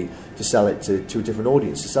WWE to sell it to a different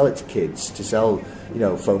audience, to sell it to kids, to sell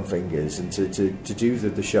foam fingers, and to do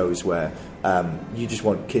the shows where you just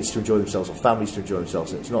want kids to enjoy themselves or families to enjoy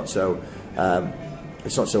themselves, and it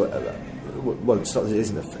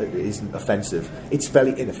isn't offensive. It's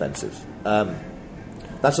fairly inoffensive.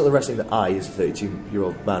 That's not the wrestling that I, as a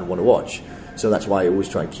 32-year-old man, want to watch. So that's why I always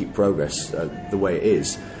try and keep progress the way it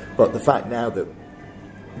is. But the fact now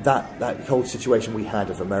that whole situation we had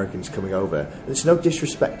of Americans coming over, there's no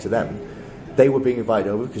disrespect to them. They were being invited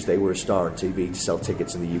over because they were a star on TV to sell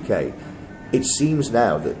tickets in the UK. It seems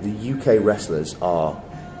now that the UK wrestlers are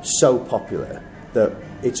so popular that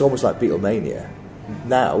it's almost like Beatlemania.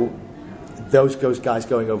 Now, those guys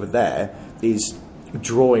going over there is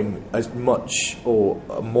drawing as much or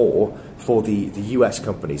more for the US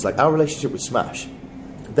companies. Like our relationship with Smash,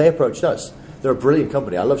 they approached us. They're a brilliant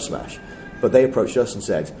company. I love Smash. But they approached us and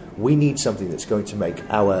said, we need something that's going to make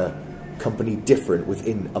our company different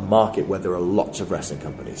within a market where there are lots of wrestling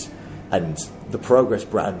companies. And the Progress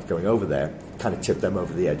brand going over there kind of tipped them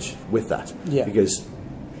over the edge with that. Yeah. Because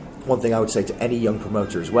one thing I would say to any young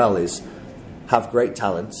promoter as well is have great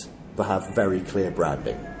talent, but have very clear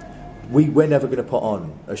branding. We're never going to put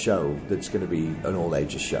on a show that's going to be an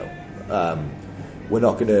all-ages show. We're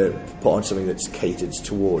not going to put on something that's catered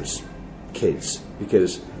towards kids,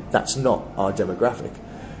 because that's not our demographic.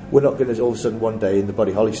 We're not going to all of a sudden one day in the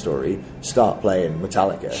Buddy Holly story start playing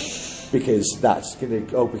Metallica, because that's going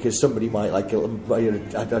to because somebody might like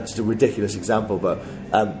that's a ridiculous example, but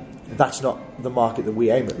that's not the market that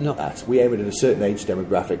we aim at. No. We aim at a certain age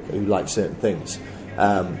demographic who like certain things,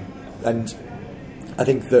 and I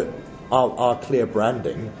think that our clear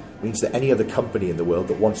branding means that any other company in the world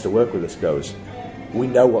that wants to work with us goes, we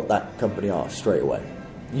know what that company are straight away.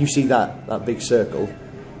 You see that big circle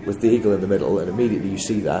with the eagle in the middle, and immediately you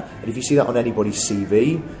see that. And if you see that on anybody's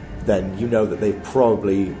CV, then you know that they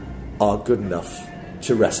probably are good enough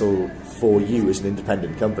to wrestle for you as an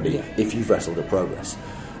independent company if you've wrestled at Progress.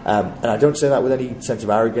 And I don't say that with any sense of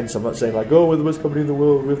arrogance. I'm not saying like, oh, we're the best company in the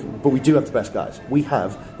world. But we do have the best guys. We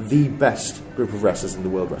have the best group of wrestlers in the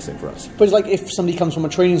world wrestling for us. But it's like if somebody comes from a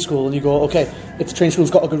training school and you go, okay, if the training school's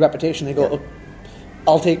got a good reputation, they go,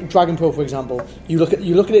 I'll take Dragon Pro, for example. You look at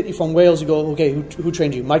it, you're from Wales, you go, okay, who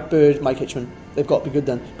trained you? Mike Bird, Mike Hitchman. They've got to be good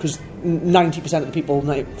then. Because 90% of the people,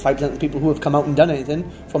 95% of the people who have come out and done anything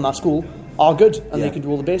from that school are good, and they can do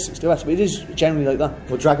all the basics. The rest, but it is generally like that.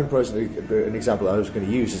 Well, Dragon Pro is an example I was going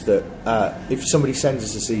to use, is that if somebody sends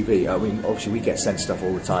us a CV, I mean, obviously we get sent stuff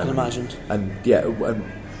all the time. I can imagine. And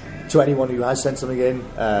to anyone who has sent something in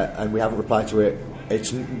and we haven't replied to it,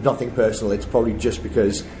 it's nothing personal. It's probably just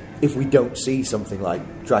because if we don't see something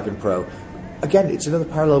like Dragon Pro, again, it's another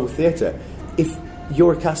parallel with theatre. If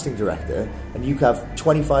you're a casting director and you have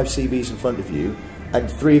 25 CVs in front of you and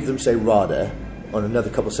 3 of them say RADA, and another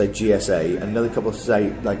couple say GSA, and another couple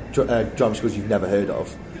say like drama schools you've never heard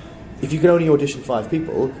of, if you can only audition 5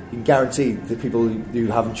 people, you can guarantee the people who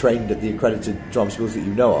haven't trained at the accredited drama schools that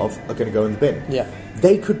you know of are going to go in the bin. Yeah.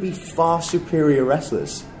 They could be far superior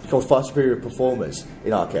wrestlers, called far superior performers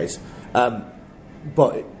in our case,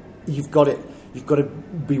 but you've got to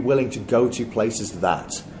be willing to go to places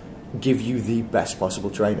that give you the best possible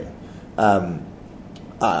training.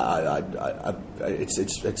 It's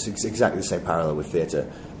exactly the same parallel with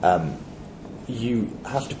theatre. You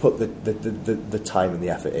have to put the time and the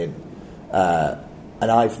effort in,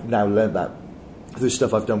 and I've now learned that through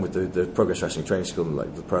stuff I've done with the Progress Wrestling Training School,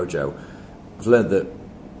 like the Projo. I've learned that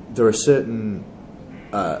there are certain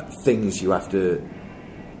things you have to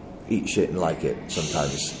eat shit and like it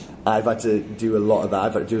sometimes. I've had to do a lot of that.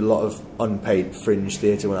 I've had to do a lot of unpaid fringe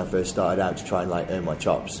theatre when I first started out to try and like earn my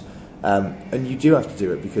chops. And you do have to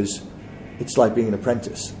do it because it's like being an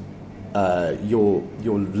apprentice. You're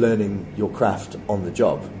learning your craft on the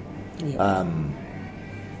job. Yeah.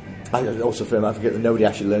 I also forget that nobody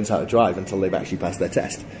actually learns how to drive until they've actually passed their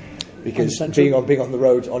test. Because being on the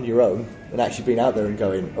road on your own and actually being out there and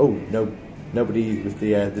going, oh no, nobody with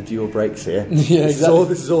the dual brakes here. Yeah, exactly.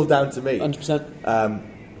 This is all down to me. 100%.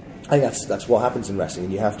 I think that's what happens in wrestling,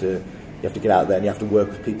 and you have to get out there and you have to work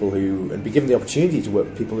with people and be given the opportunity to work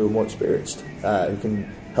with people who are more experienced, who can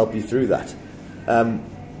help you through that.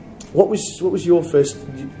 What was your first?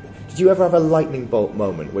 Did you ever have a lightning bolt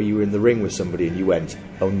moment where you were in the ring with somebody and you went,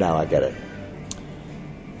 "Oh, now I get it"?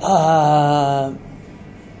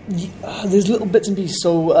 There's little bits and pieces.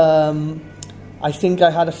 So I think I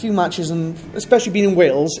had a few matches, and especially being in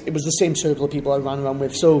Wales, it was the same circle of people I ran around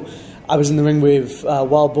with. So I was in the ring with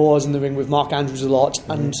Wild Boar, I was in the ring with Mark Andrews a lot,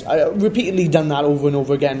 and I repeatedly done that over and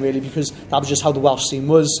over again, really, because that was just how the Welsh scene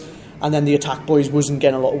was. And then the Attack Boys wasn't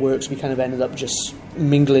getting a lot of work, so we kind of ended up just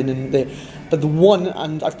mingling in there. But the one,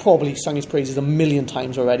 and I've probably sung his praises a million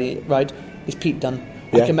times already, right, is Pete Dunne.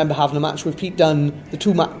 Yeah. I can remember having a match with Pete Dunne.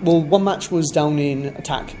 One match was down in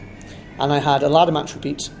Attack, and I had a ladder match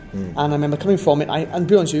repeat. And I remember coming from it, and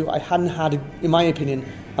to be honest with you, I hadn't had, in my opinion,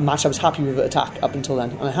 a match I was happy with at Attack up until then.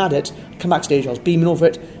 And I had it, come backstage, I was beaming over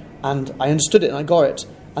it, and I understood it and I got it.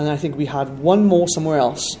 And I think we had one more somewhere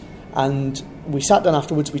else, and we sat down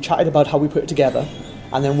afterwards, we chatted about how we put it together.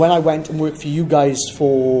 And then when I went and worked for you guys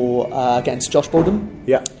for against Josh Bodum,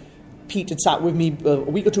 Pete had sat with me a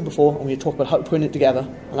week or two before, and we had talked about how to put it together.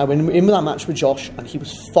 And I went in with that match with Josh, and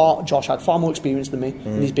Josh had far more experience than me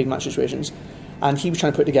in these big match situations. And he was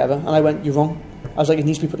trying to put it together, and I went, "You're wrong." I was like, "It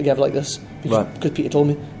needs to be put together like this," because Peter told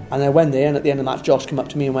me. And I went there, and at the end of the match, Josh came up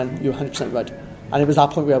to me and went, "You're 100% right." And it was that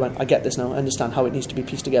point where I went, "I get this now. I understand how it needs to be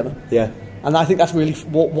pieced together." Yeah. And I think that's really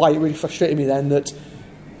why it really frustrated me then that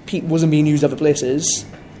Pete wasn't being used other places,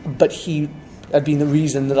 but he had been the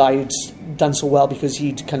reason that I'd done so well, because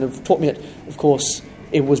he'd kind of taught me it. Of course,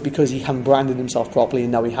 it was because he hadn't branded himself properly,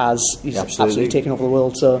 and now he has. He's absolutely taken over the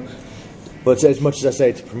world. So. But as much as I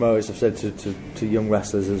say to promoters, I've said to young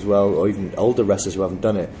wrestlers as well, or even older wrestlers who haven't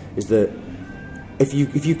done it, is that if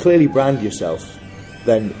you clearly brand yourself,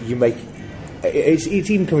 then you make... It's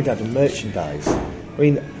even coming down to merchandise. I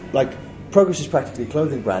mean, like, Progress is practically a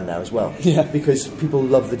clothing brand now as well. Yeah. Because people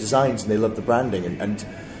love the designs and they love the branding. And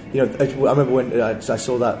you know, I remember when I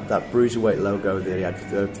saw that Bruiserweight logo that he had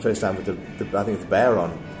for the first time with the bear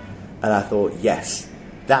on, and I thought, yes,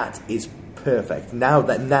 that is perfect.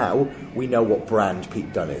 Now we know what brand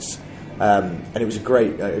Pete Dunne is, and it was a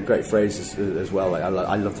great phrase as well. Like, I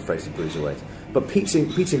love the phrase the Bruiserweight. But Pete's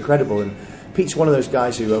incredible, and Pete's one of those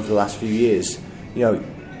guys who over the last few years, you know,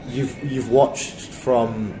 you've watched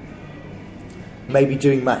from maybe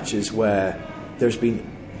doing matches where there's been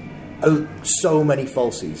so many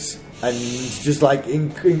falsies, and just like you're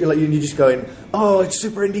just going, oh, it's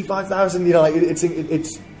Super Indy 5000, you know, like it's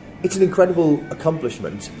an incredible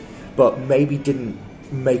accomplishment, but maybe didn't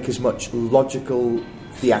make as much logical,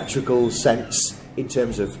 theatrical sense in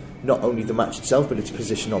terms of not only the match itself, but its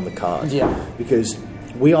position on the card. Yeah. Because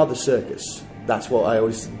we are the circus. That's what I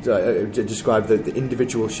always describe the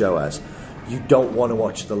individual show as. You don't want to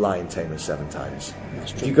watch The Lion Tamer 7 times.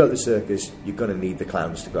 If you go to the circus, you're going to need the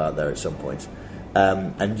clowns to go out there at some point.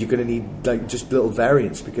 And you're going to need like just little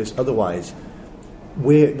variants, because otherwise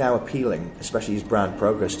we're now appealing, especially as brand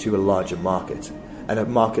Progress, to a larger market, and a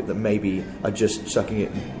market that maybe are just sucking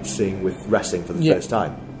it and seeing with wrestling for the first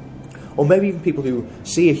time. Or maybe even people who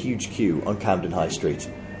see a huge queue on Camden High Street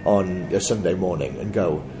on a Sunday morning and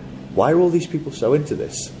go, why are all these people so into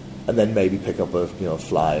this? And then maybe pick up a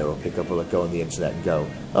flyer, or pick up go on the internet and go,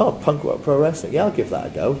 oh, punk rock pro wrestling, yeah, I'll give that a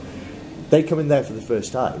go. They come in there for the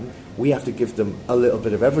first time. We have to give them a little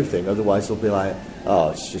bit of everything, otherwise they'll be like,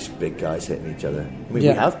 oh, it's just big guys hitting each other. I mean, we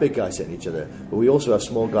have big guys hitting each other, but we also have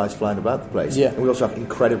small guys flying about the place. Yeah. And we also have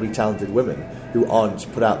incredibly talented women who aren't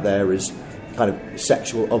put out there as kind of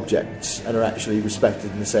sexual objects and are actually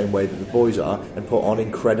respected in the same way that the boys are, and put on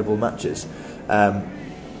incredible matches.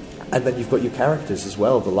 And then you've got your characters as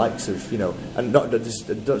well, the likes of, and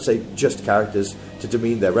don't say just characters to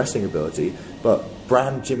demean their wrestling ability, but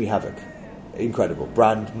brand Jimmy Havoc, incredible.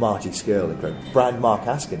 Brand Marty Skrull, incredible. Brand Mark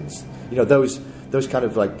Haskins. Those kind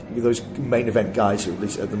of like those main event guys, at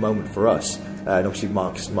least at the moment for us. And obviously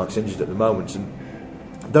Mark's injured at the moment, and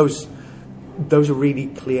those are really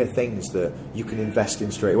clear things that you can invest in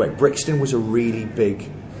straight away. Brixton was a really big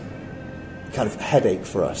kind of headache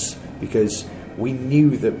for us, because we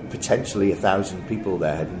knew that potentially 1,000 people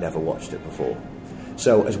there had never watched it before.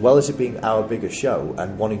 So as well as it being our biggest show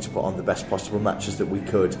and wanting to put on the best possible matches that we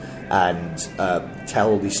could, and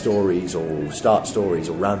tell these stories, or start stories,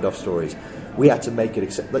 or round off stories, we had to make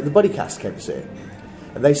it like the Buddy Cast came to see it,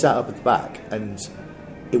 and they sat up at the back, and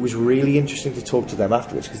it was really interesting to talk to them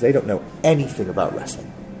afterwards, because they don't know anything about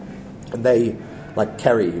wrestling. And they, like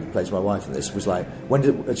Kerry, who plays my wife in this, was like,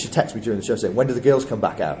 and she texted me during the show saying, when do the girls come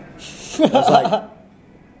back out? And I was like,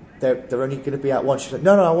 they're only going to be out once. She's like,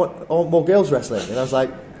 no, I want more girls wrestling. And I was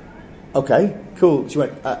like, okay, cool. She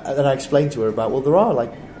went, and then I explained to her about, well, there are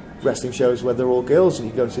like wrestling shows where they're all girls, and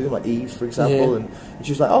you go and see them, like Eve, for example. Yeah. And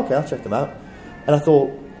she was like, okay, I'll check them out. And I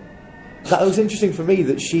thought, that was interesting for me,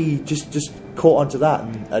 that she just caught onto that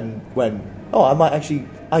and went, oh,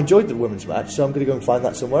 I enjoyed the women's match, so I'm going to go and find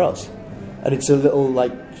that somewhere else. And it's a little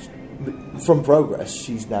like, from Progress,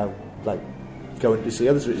 she's now like going to see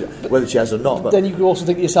others, whether she has or not. But then you could also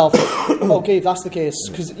think to yourself, okay, if that's the case,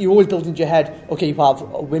 because you always build into your head, okay, you have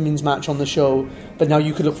a women's match on the show, but now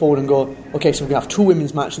you could look forward and go, okay, so we're going to have 2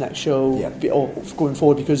 women's matches next show, or going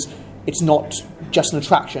forward, because it's not just an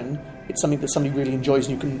attraction. It's something that somebody really enjoys,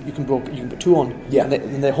 and you can put 2 on. Yeah,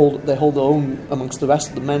 and they hold their own amongst the rest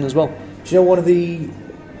of the men as well. Do you know one of the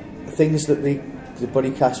things that the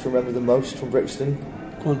Buddy Cast remember the most from Brixton?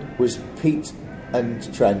 Go on. was Pete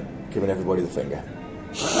and Trent giving everybody the finger.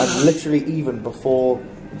 And literally, even before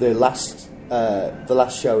the last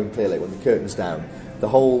show in Clear Lake, when the curtain's down, the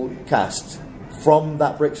whole cast from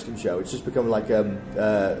that Brixton show, it's just become like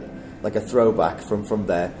a throwback from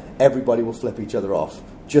there. Everybody will flip each other off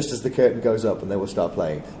just as the curtain goes up, and they will start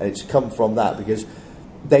playing. And it's come from that, because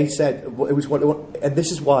they said it was what, and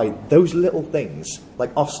this is why those little things,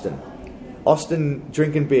 like Austin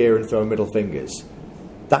drinking beer and throwing middle fingers,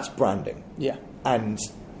 that's branding. Yeah. And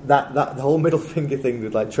that the whole middle finger thing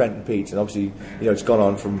with like Trent and Pete, and obviously it's gone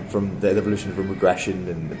on from the evolution from Regression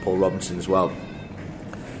and Paul Robinson as well.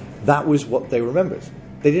 That was what they remembered.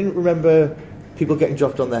 They didn't remember people getting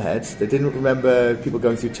dropped on their heads. They didn't remember people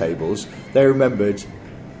going through tables. They remembered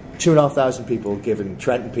 2,500 people giving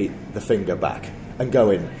Trent and Pete the finger back and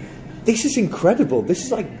going, "This is incredible. This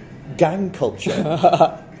is like gang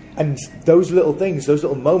culture." And those little things, those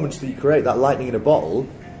little moments that you create, that lightning in a bottle,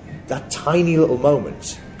 that tiny little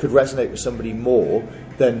moment could resonate with somebody more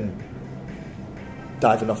than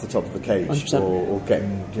diving off the top of a cage or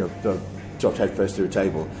getting dropped head first through a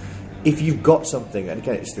table. If you've got something, and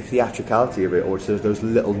again, it's the theatricality of it, or it's those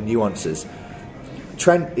little nuances.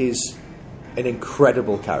 Trent is an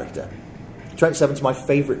incredible character. Trent Seven's my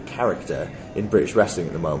favourite character in British wrestling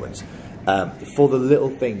at the moment. For the little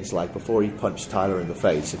things, like before he punched Tyler in the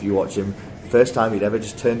face, if you watch him, first time he'd ever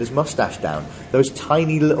just turned his moustache down. Those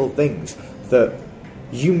tiny little things that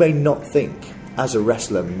you may not think as a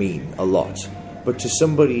wrestler mean a lot, but to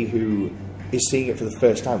somebody who is seeing it for the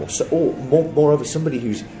first time, or moreover, somebody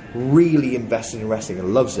who's really invested in wrestling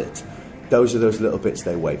and loves it, those are those little bits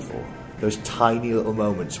they wait for. Those tiny little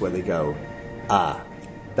moments where they go,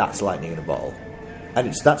 that's lightning in a bottle. And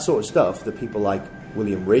it's that sort of stuff that people like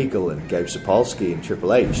William Regal and Gabe Sapolsky and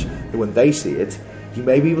Triple H, that when they see it, you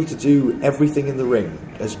may be able to do everything in the ring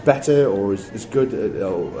as better or as good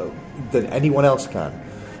than anyone else can.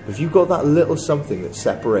 But if you've got that little something that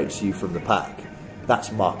separates you from the pack, that's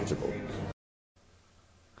marketable.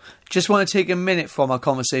 Just want to take a minute from our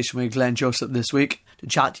conversation with Glen Joseph this week to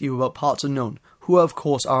chat to you about Parts Unknown, who of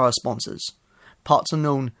course are our sponsors.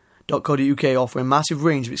 PartsUnknown.co.uk offer a massive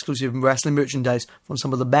range of exclusive wrestling merchandise from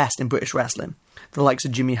some of the best in British wrestling. The likes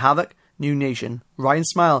of Jimmy Havoc, New Nation, Ryan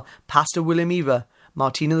Smile, Pastor William Eva,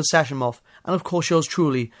 Martina the Session Moth, and of course yours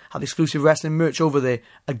truly have exclusive wrestling merch over there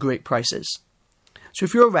at great prices. So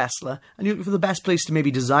if you're a wrestler and you're looking for the best place to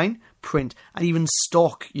maybe design, print, and even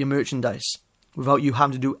stock your merchandise without you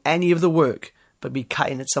having to do any of the work but be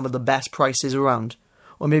cutting at some of the best prices around,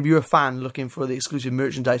 or maybe you're a fan looking for the exclusive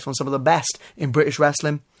merchandise from some of the best in British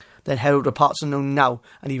wrestling, then head over to Parts Unknown now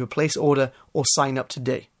and either place order or sign up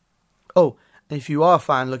today. Oh, and if you are a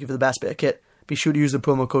fan looking for the best bit of kit, be sure to use the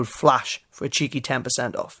promo code FLASH for a cheeky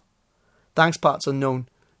 10% off. Thanks, Parts Unknown.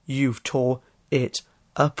 You've tore it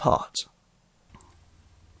apart.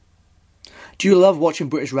 Do you love watching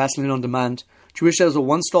British wrestling on demand? Do you wish there was a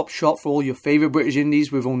one-stop shop for all your favourite British indies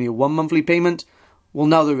with only a 1 monthly payment? Well,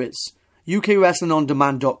 now there is.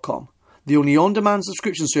 UKWrestlingOnDemand.com. The only on-demand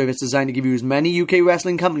subscription service designed to give you as many UK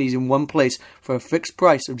wrestling companies in one place for a fixed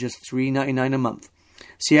price of just $3.99 a month.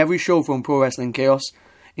 See every show from Pro Wrestling Chaos,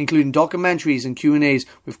 including documentaries and Q&As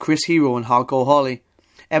with Chris Hero and Hardcore Holly.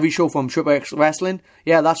 Every show from Triple X Wrestling.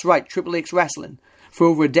 Yeah, that's right, Triple X Wrestling. For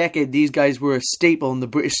over a decade, these guys were a staple in the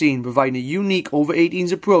British scene, providing a unique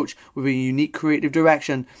over-18s approach with a unique creative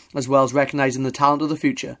direction, as well as recognising the talent of the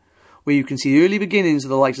future, where you can see the early beginnings of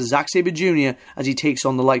the likes of Zack Sabre Jr. as he takes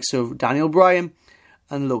on the likes of Daniel Bryan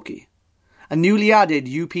and Loki. A newly added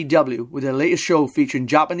UPW with their latest show featuring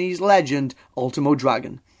Japanese legend Ultimo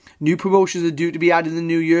Dragon. New promotions are due to be added in the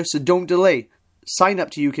new year, so don't delay. Sign up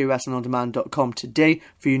to UKWrestlingOnDemand.com today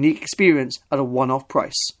for a unique experience at a one-off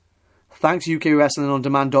price. Thanks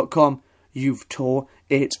UKWrestlingOnDemand.com. You've tore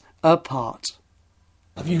it apart.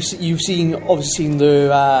 You've seen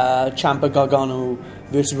the Ciampa Gargano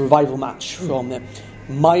versus Revival match from there.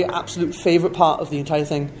 My absolute favourite part of the entire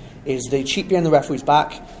thing is they cheat behind the referee's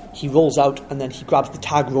back, he rolls out and then he grabs the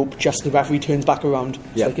tag rope just as the referee turns back around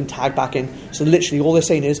so they can tag back in. So literally all they're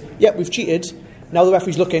saying is, we've cheated, now the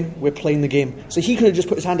referee's looking, we're playing the game. So he could have just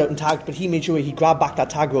put his hand out and tagged, but he made sure he grabbed back that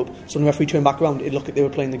tag rope so when the referee turned back around, it looked like they were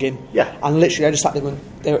playing the game. Yeah. And literally I just sat there going,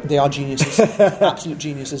 they are geniuses. Absolute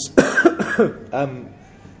geniuses.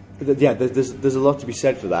 There's a lot to be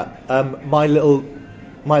said for that. My little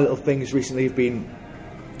things recently have been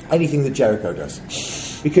anything that Jericho does,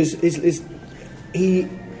 because he's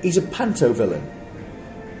a panto villain.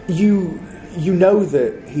 You know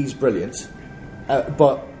that he's brilliant,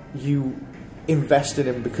 but you invest in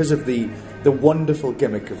him because of the wonderful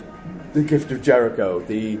gimmick of the gift of Jericho,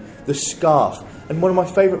 the scarf. And one of my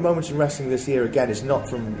favourite moments in wrestling this year, again, is not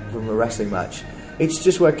from a wrestling match. It's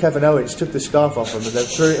just where Kevin Owens took the scarf off him and then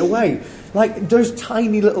threw it away. Like, those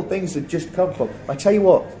tiny little things that just come from... I tell you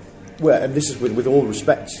what, and this is with all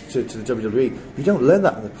respect to the WWE, you don't learn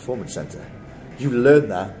that in the Performance Centre. You learn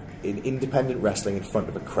that in independent wrestling in front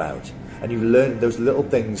of a crowd. And you learn those little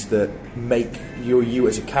things that make you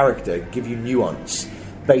as a character, give you nuance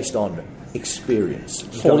based on experience.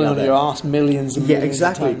 Falling on your arse millions and millions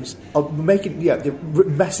of times.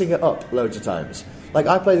 Messing it up loads of times. Like,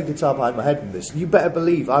 I play the guitar behind my head in this. You better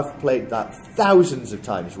believe I've played that thousands of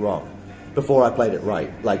times wrong before I played it right,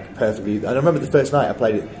 like, perfectly. And I remember the first night I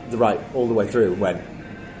played it the right all the way through and went,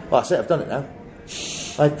 well, that's it, I've done it now.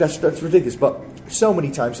 Like, that's ridiculous. But so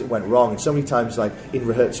many times it went wrong, and so many times, like, in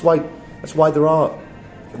rehearsal. That's why there are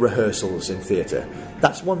rehearsals in theatre.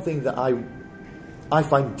 That's one thing that I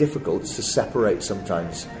find difficult to separate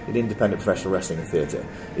sometimes in independent professional wrestling and theatre,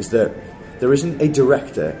 is that there isn't a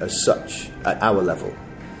director as such at our level.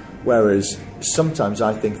 Whereas sometimes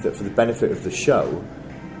I think that for the benefit of the show,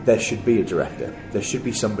 there should be a director. There should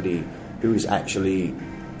be somebody who is actually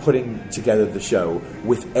putting together the show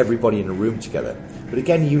with everybody in a room together. But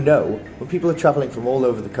again, when people are travelling from all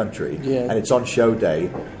over the country and it's on show day,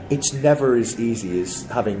 it's never as easy as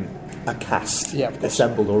having a cast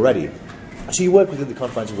assembled already. So you work within the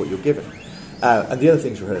confines of what you're given. And the other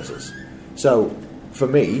thing's rehearsals. So for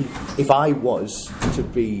me, if I was to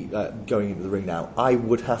be going into the ring now, I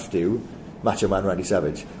would have to, Macho Man Randy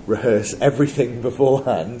Savage, rehearse everything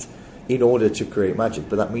beforehand in order to create magic.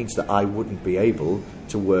 But that means that I wouldn't be able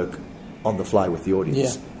to work on the fly with the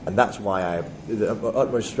audience. Yeah. And that's why I have the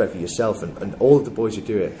utmost respect for yourself and all of the boys who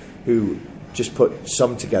do it, who just put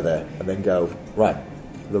some together and then go, right,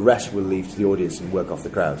 the rest will leave to the audience and work off the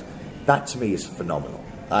crowd. That to me is phenomenal.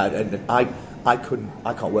 And I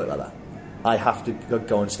can't work like that. I have to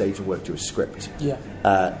go on stage and work to a script. Yeah.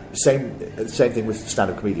 Same thing with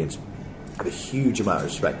stand-up comedians. I have a huge amount of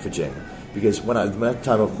respect for Jim, because the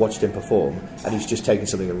time I've watched him perform and he's just taken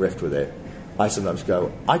something and riffed with it, I sometimes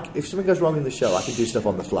go, if something goes wrong in the show, I can do stuff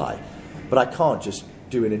on the fly, but I can't just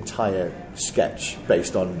do an entire sketch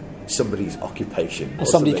based on somebody's occupation or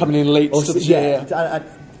somebody coming in late.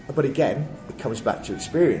 But again, it comes back to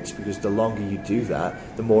experience, because the longer you do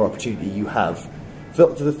that, the more opportunity you have. For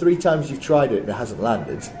the 3 times you've tried it and it hasn't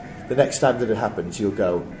landed, the next time that it happens, you'll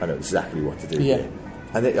go, I know exactly what to do here.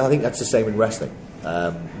 And I think that's the same in wrestling.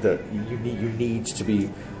 That you need to be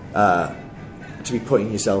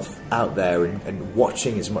putting yourself out there and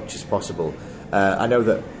watching as much as possible. I know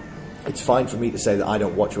that it's fine for me to say that I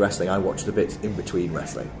don't watch wrestling. I watch the bits in between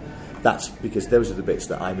wrestling. That's because those are the bits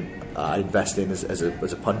that I invest in as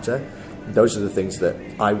a punter. Those are the things that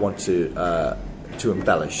I want to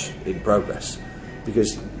embellish in progress,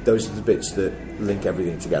 because those are the bits that link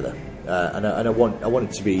everything together. And I want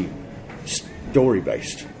it to be story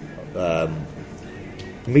based.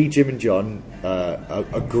 Me, Jim, and John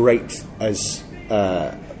are great as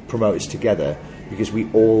promoters together, because we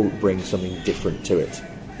all bring something different to it,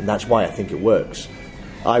 and that's why I think it works.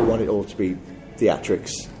 I want it all to be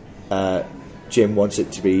theatrics. Jim wants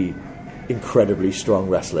it to be incredibly strong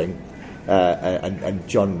wrestling, and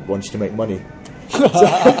John wants to make money.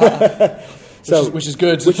 Which is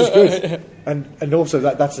good. Which is good. And also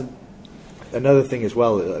that's another thing as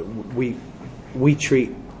well. We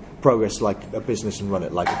treat progress like a business and run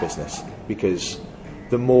it like a business, because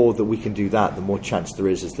the more that we can do that, the more chance there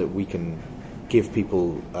is that we can give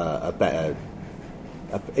people a better,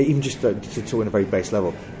 even just to a very base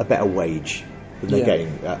level, a better wage than they're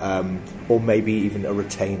getting, or maybe even a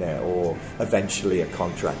retainer, or eventually a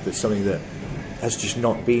contract. There's something that has just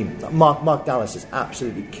not been. Mark Dallas is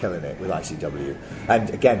absolutely killing it with ICW, and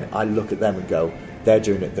again, I look at them and go, they're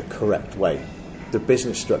doing it the correct way. The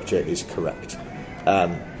business structure is correct,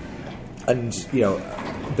 and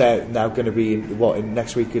they're now going to be in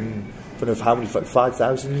next week in front of how many?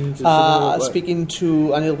 5,000. Speaking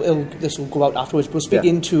to, and this will go out afterwards, but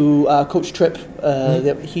speaking to Coach Tripp,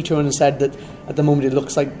 he turned and said that at the moment it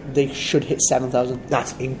looks like they should hit 7,000.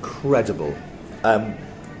 That's incredible. I'm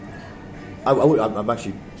going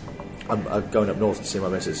up north to see my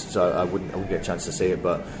missus, so I wouldn't get a chance to see it.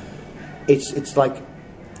 But it's like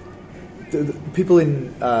the people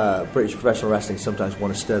in British professional wrestling sometimes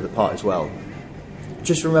want to stir the pot as well.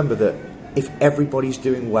 Just remember that if everybody's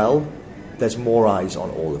doing well, there's more eyes on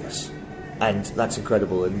all of us, and that's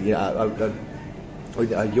incredible. And your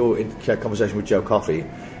conversation with Joe Coffey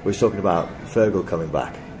was talking about Fergal coming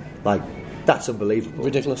back. Like, that's unbelievable,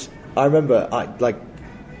 ridiculous. I remember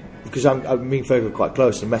because I'm meeting Fergal quite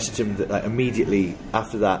close, and messaged him that immediately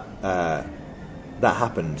after that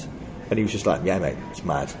happened, And he was just like, yeah, mate, it's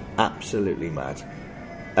mad. Absolutely mad.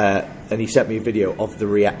 And he sent me a video of the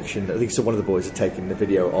reaction. I think one of the boys had taken the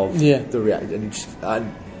video of the reaction.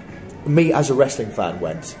 And me, as a wrestling fan,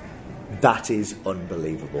 went, that is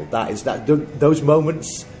unbelievable. Those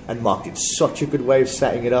moments, and Mark did such a good way of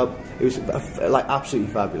setting it up. It was like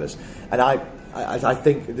absolutely fabulous. And I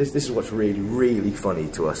think this is what's really, really funny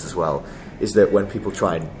to us as well, is that when people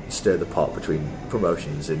try and stir the pot between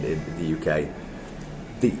promotions in the UK,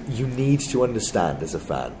 you need to understand as a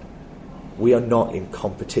fan, we are not in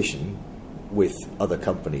competition with other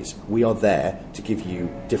companies. We are there to give you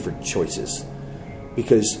different choices,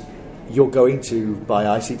 because you're going to buy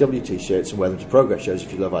ICW t-shirts and wear them to Progress shows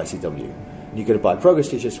if you love ICW. And you're going to buy Progress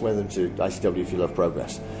t-shirts and wear them to ICW if you love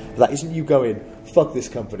Progress. But that isn't you going, fuck this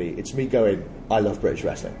company. It's me going, I love British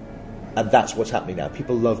wrestling. And that's what's happening now.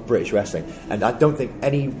 People love British wrestling. And I don't think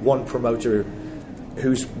any one promoter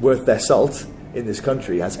who's worth their salt in this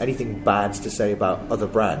country has anything bad to say about other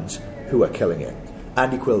brands who are killing it.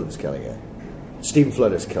 Andy Quillen's killing it. Stephen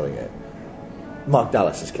Flutter's killing it. Mark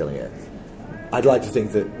Dallas is killing it. I'd like to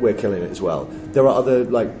think that we're killing it as well. There are other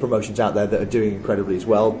promotions out there that are doing incredibly as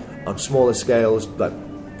well on smaller scales, like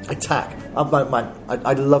Attack.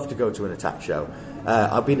 I'd love to go to an Attack show.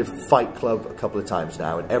 I've been to Fight Club a couple of times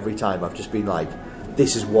now, and every time I've just been like,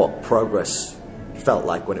 this is what Progress felt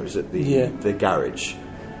like when it was at the garage.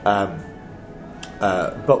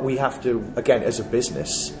 But we have to, again, as a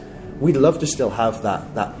business, we'd love to still have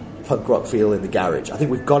that punk rock feel in the garage. I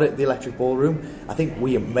think we've got it at the Electric Ballroom. I think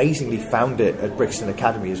we amazingly found it at Brixton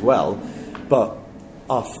Academy as well. But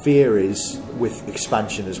our fear is, with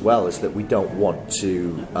expansion as well, is that we don't want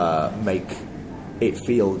to make it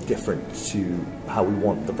feel different to how we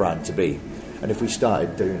want the brand to be. And if we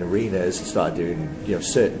started doing arenas and started doing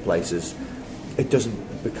certain places, it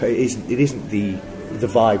isn't the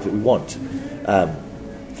vibe that we want.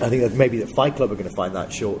 I think that maybe that Fight Club are going to find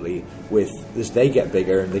that shortly, as they get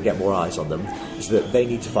bigger and they get more eyes on them, is that they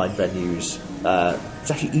need to find venues. It's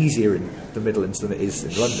actually easier in the Midlands than it is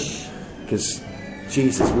in London, because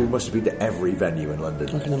Jesus, we must have been to every venue in London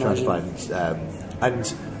trying to find.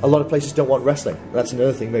 And a lot of places don't want wrestling. That's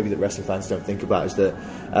another thing maybe that wrestling fans don't think about, is that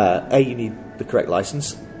A, you need the correct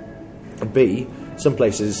license, and B, some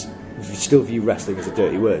places still view wrestling as a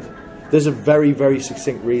dirty word. There's a very, very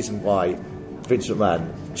succinct reason why Vince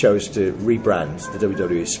McMahon chose to rebrand the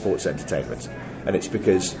WWE as Sports Entertainment, and it's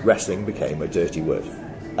because wrestling became a dirty word.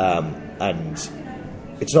 And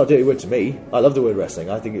it's not a dirty word to me. I love the word wrestling.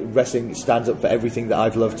 I think wrestling stands up for everything that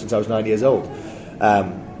I've loved since I was 9 years old.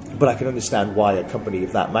 But I can understand why a company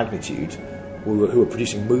of that magnitude, who are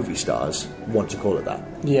producing movie stars, want to call it that.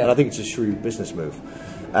 Yeah. And I think it's a shrewd business move.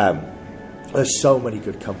 There's so many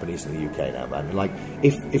good companies in the UK now, man. Like,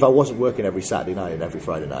 if I wasn't working every Saturday night and every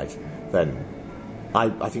Friday night, then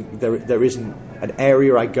I think there isn't an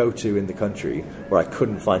area I go to in the country where I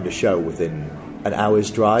couldn't find a show within an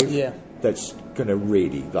hour's drive that's going to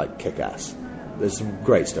really kick ass. There's some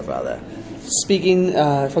great stuff out there. Speaking,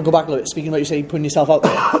 if I go back a little bit, speaking about you say putting yourself out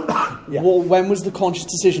there, when was the conscious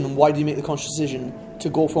decision, and why did you make the conscious decision to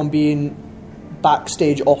go from being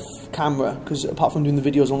backstage off camera, because apart from doing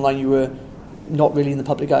the videos online you were not really in the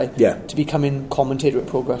public eye, to becoming commentator at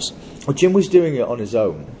Progress? Well, Jim was doing it on his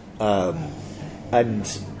own,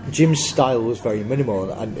 and Jim's style was very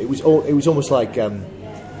minimal, and it was almost like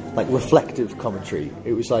reflective commentary.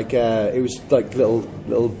 It was like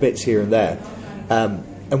little bits here and there,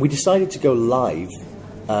 and we decided to go live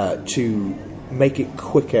to make it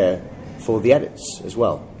quicker for the edits as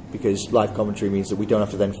well, because live commentary means that we don't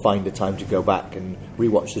have to then find a time to go back and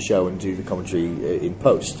rewatch the show and do the commentary in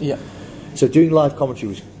post. Yeah. So doing live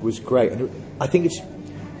commentary was great, and I think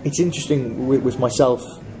it's interesting with myself,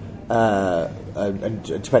 and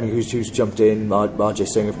depending who's jumped in, RJ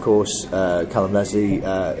Singh, of course, Callum Leslie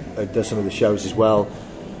does some of the shows as well.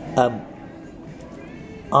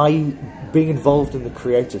 Being involved in the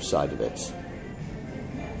creative side of it,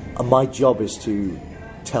 my job is to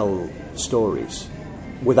tell stories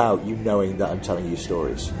without you knowing that I'm telling you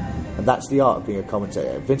stories. And that's the art of being a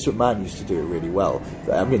commentator. Vince McMahon used to do it really well.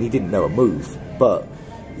 I mean, he didn't know a move, but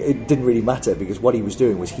it didn't really matter, because what he was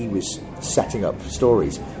doing was he was setting up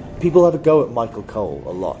stories. People have a go at Michael Cole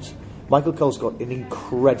a lot. Michael Cole's got an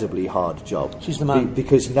incredibly hard job. He's the man.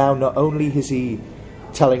 Because now not only is he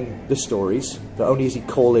telling the stories, not only is he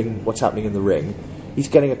calling what's happening in the ring, he's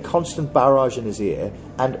getting a constant barrage in his ear,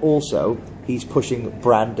 and also he's pushing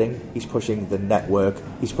branding, he's pushing the network,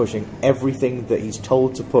 he's pushing everything that he's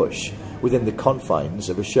told to push within the confines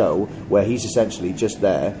of a show where he's essentially just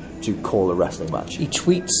there to call a wrestling match. He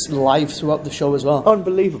tweets live throughout the show as well.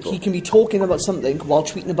 Unbelievable. He can be talking about something while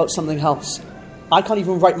tweeting about something else. I can't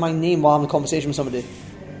even write my name while I'm having a conversation with somebody.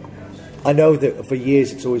 I know that for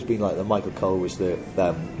years it's always been like that Michael Cole was there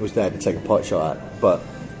to take a pot shot at, but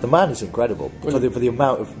the man is incredible for the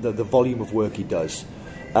amount of the volume of work he does.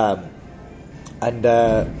 I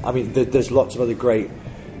mean, there's lots of other great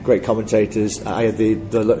commentators. I had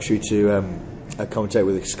the luxury to commentate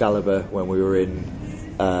with Excalibur when we were in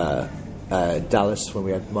Dallas, when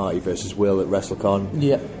we had Marty versus Will at WrestleCon.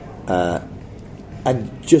 Yeah.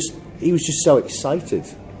 And he was just so excited,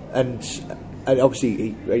 and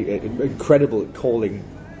obviously incredible at calling.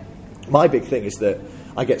 My big thing is that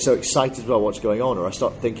I get so excited about what's going on, or I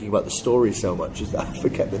start thinking about the story so much, is that I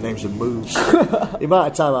forget the names of moves. The amount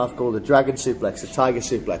of time I've called a dragon suplex, a tiger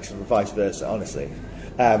suplex, and vice versa, honestly.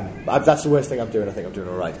 That's the worst thing I'm doing. I think I'm doing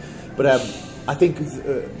all right. But I think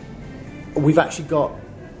we've actually got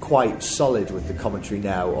quite solid with the commentary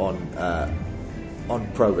now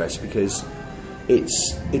on Progress, because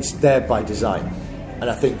it's there by design. And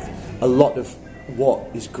I think a lot of what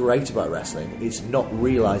is great about wrestling is not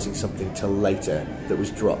realising something till later that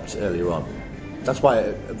was dropped earlier on. That's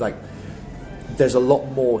why there's a lot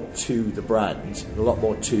more to the brand, a lot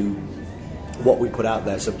more to what we put out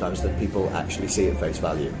there sometimes than people actually see at face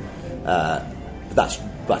value. That's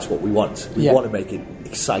what we want. We want to make it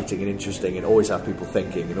exciting and interesting, and always have people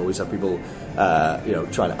thinking, and always have people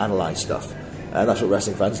trying to analyse stuff. And that's what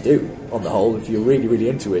wrestling fans do on the whole. If you're really, really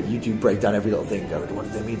into it, you do break down every little thing and go, what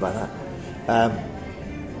do they mean by that?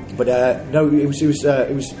 No, it was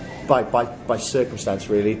by circumstance,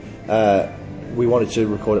 really. We wanted to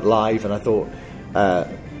record it live, and I thought,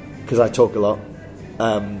 because I talk a lot,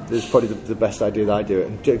 it was probably the best idea that I do it,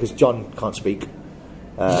 and because John can't speak,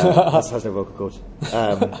 has no vocal cords,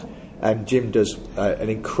 and Jim does an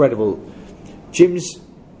incredible. Jim's,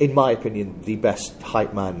 in my opinion, the best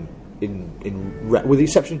hype man with the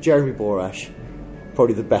exception of Jeremy Borash,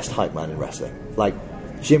 probably the best hype man in wrestling. Like,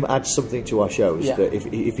 Jim adds something to our shows that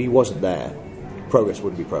if he wasn't there, Progress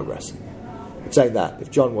wouldn't be Progress. But saying that, if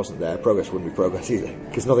John wasn't there, Progress wouldn't be Progress either,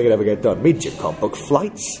 because nothing would ever get done. Me and Jim can't book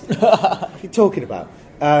flights. What are you talking about?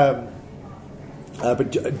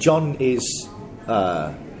 But John is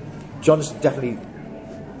definitely,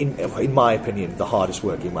 in my opinion, the hardest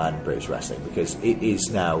working man in British wrestling, because it is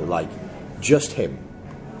now like just him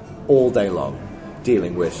all day long,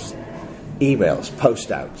 dealing with emails,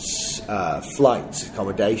 post-outs, flights,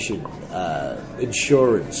 accommodation,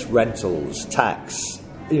 insurance, rentals, tax,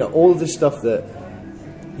 all of this stuff that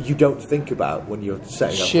you don't think about when you're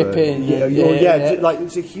setting up shipping. Like,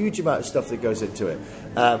 there's a huge amount of stuff that goes into it,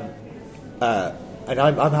 and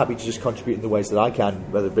I'm happy to just contribute in the ways that I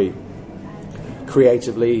can, whether it be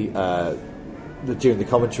creatively, doing the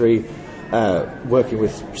commentary, working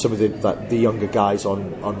with some of the younger guys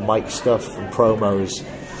on mic stuff and promos.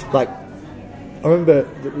 Like, I remember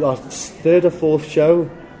our third or fourth show,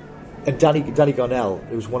 and Danny Garnell,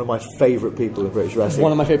 who was one of my favourite people in British wrestling.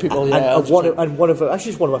 One of my favourite people,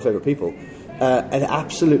 actually just one of my favourite people, and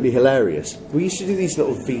absolutely hilarious. We used to do these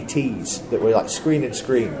little VTs that were like screen and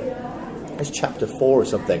screen. It's chapter 4 or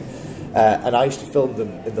something, and I used to film them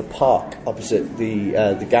in the park opposite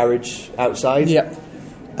the garage outside. Yeah.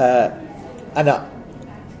 And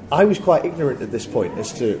I was quite ignorant at this point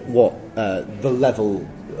as to what the level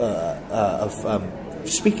of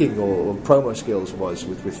speaking or promo skills was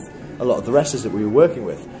with a lot of the wrestlers that we were working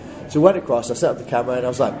with. So I went across, I set up the camera, and I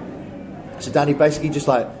was like, so Danny, basically just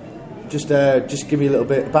give me a little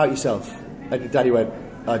bit about yourself. And Danny went,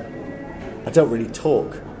 I don't really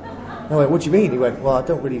talk. And I went, what do you mean? He went, well, I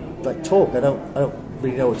don't really talk. I don't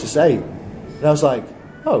really know what to say. And I was like,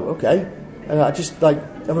 oh, okay. And I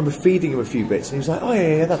remember feeding him a few bits, and he was like, oh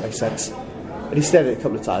yeah, that makes sense. And he said it a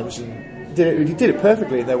couple of times, and he did it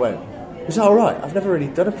perfectly, and they went, is that all right? I've never really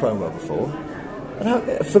done a promo before.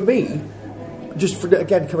 And for me,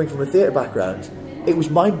 again, coming from a theatre background, it was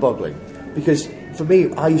mind-boggling, because for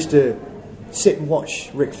me, I used to sit and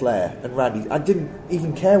watch Ric Flair and Randy. I didn't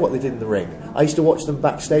even care what they did in the ring. I used to watch them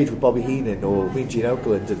backstage with Bobby Heenan or Mean Gene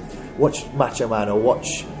Okerlund, and watch Macho Man, or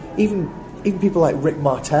watch even people like Rick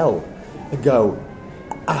Martel, and go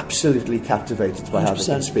absolutely captivated by 100%. How they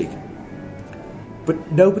can speak.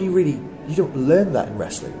 But nobody really, you don't learn that in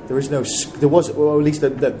wrestling. There wasn't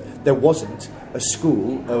a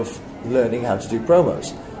school of learning how to do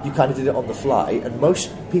promos. You kind of did it on the fly, and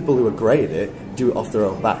most people who are great at it do it off their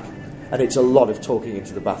own back. And it's a lot of talking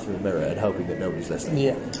into the bathroom mirror and hoping that nobody's listening.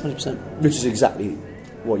 Yeah, 100%. Which is exactly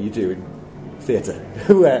what you do in theatre,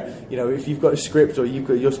 where if you've got a script or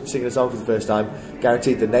you're singing a song for the first time,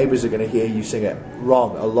 guaranteed the neighbours are going to hear you sing it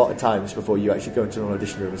wrong a lot of times before you actually go into an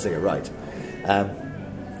audition room and sing it right.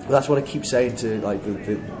 But that's what I keep saying to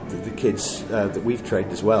the kids that we've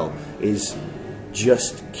trained as well, is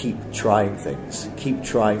just keep trying things. Keep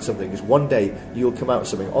trying something, because one day you'll come out with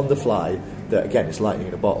something on the fly that, again, is lightning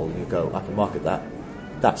in a bottle, and you go, I can market that.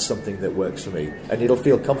 That's something that works for me, and it'll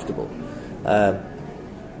feel comfortable. I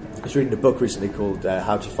was reading a book recently called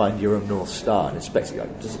How to Find Your Own North Star, and it's basically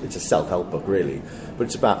it's a self-help book, really, but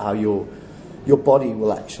it's about how your body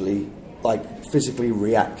will actually physically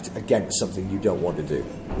react against something you don't want to do.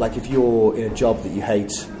 Like if you're in a job that you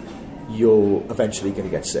hate, you're eventually going to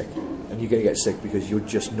get sick. And you're going to get sick because you're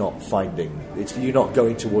just not you're not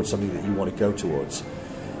going towards something that you want to go towards.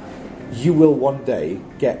 You will one day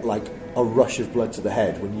get a rush of blood to the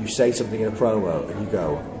head when you say something in a promo and you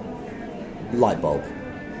go, light bulb.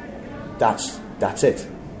 That's it.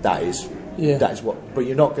 That is what. But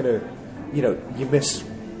you're not going to, you miss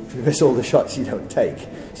all the shots you don't take.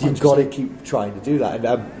 So you've 100%. Got to keep trying to do that. And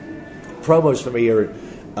promos for me are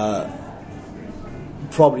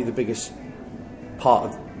probably the biggest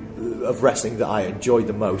part of wrestling that I enjoy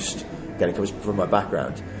the most. Again, it comes from my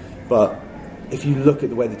background. But if you look at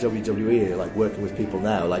the way the WWE are working with people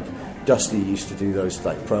now, Dusty used to do those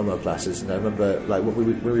promo classes, and I remember when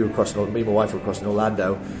we were crossing, me and my wife were crossing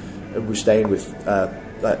Orlando, and we were staying with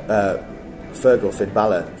Fergal, Finn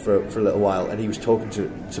Balor, for a little while, and he was talking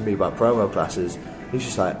to me about promo classes. He was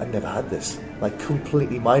just I never had this.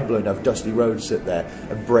 Completely mind blown to have Dusty Rhodes sit there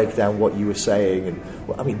and break down what you were saying. And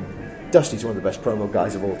Dusty's one of the best promo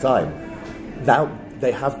guys of all time. Now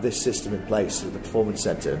they have this system in place at the Performance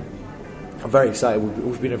Centre. I'm very excited.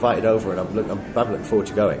 We've been invited over, and I'm looking forward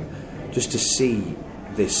to going, just to see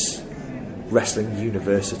this wrestling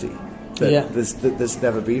university that there's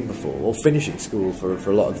never been before, or finishing school for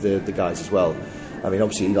a lot of the guys as well.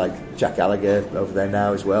 Obviously, Jack Gallagher over there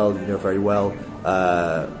now as well, very well.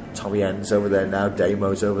 Tommy End's over there now,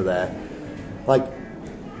 Damo's over there.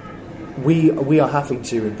 We are having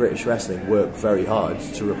to, in British wrestling, work very hard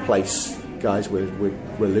to replace guys we're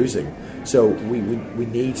losing. So we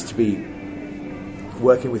need to be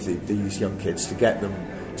working with these young kids to get them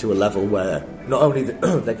to a level where not only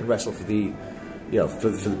they can wrestle for the for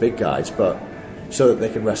the big guys, but so that they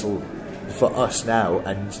can wrestle for us now,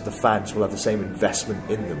 and the fans will have the same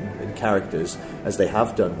investment in them, in characters, as they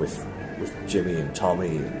have done with Jimmy and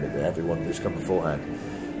Tommy and everyone who's come beforehand.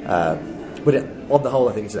 But on the whole,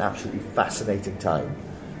 I think it's an absolutely fascinating time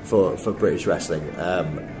for British wrestling,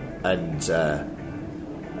 and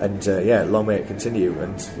long may it continue.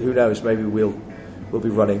 And who knows, maybe we'll be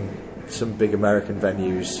running some big American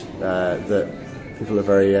venues that people are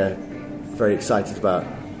very excited about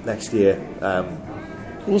next year.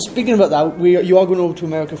 Well, speaking about that, you are going over to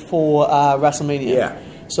America for WrestleMania. Yeah.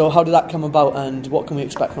 So how did that come about, and what can we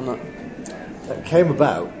expect from that? It came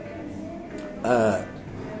about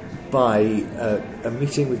by a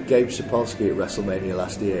meeting with Gabe Sapolsky at WrestleMania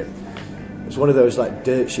last year. It was one of those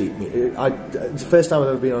dirt sheet meetings. It's the first time I've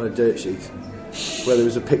ever been on a dirt sheet where there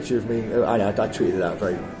was a picture of me. I tweeted it out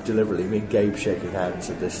very deliberately. Me and Gabe shaking hands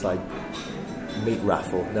at this meat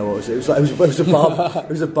raffle. No, what was it? It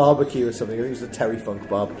was a barbecue or something. I think it was the Terry Funk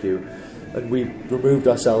barbecue, and we removed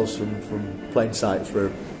ourselves from plain sight for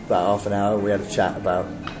about half an hour. We had a chat about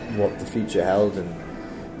what the future held, and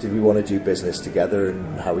did we want to do business together,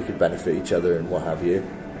 and how we could benefit each other, and what have you.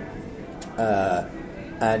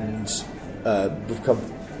 And we've become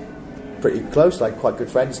pretty close, quite good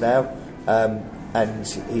friends now. And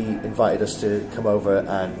he invited us to come over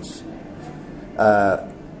and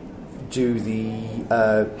do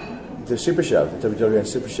the Super Show, the WWN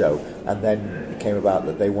Super Show, and then it came about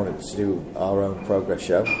that they wanted to do our own Progress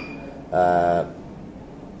show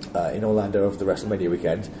in Orlando over the WrestleMania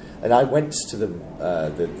weekend, and I went to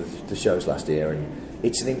the shows last year, and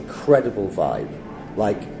it's an incredible vibe.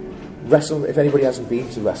 If anybody hasn't been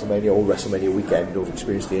to WrestleMania or WrestleMania weekend or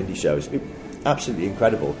experienced the indie shows, absolutely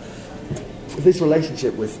incredible. This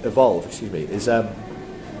relationship with Evolve,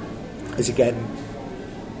 is again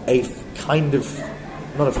a kind of,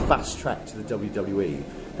 not a fast track to the WWE,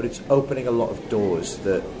 but it's opening a lot of doors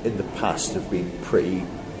that in the past have been pretty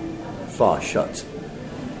far shut.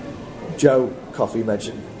 Joe Coffey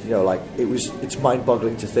mentioned, it's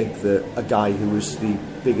mind-boggling to think that a guy who was the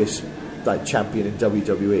biggest champion in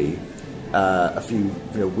WWE a few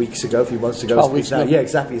months ago, is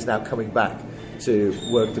now coming back to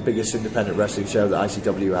work the biggest independent wrestling show that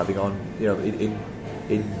ICW are having on,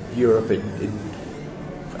 in Europe in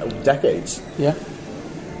decades. Yeah.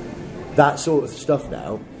 That sort of stuff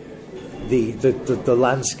now. The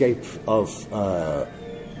landscape of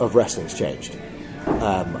wrestling's changed,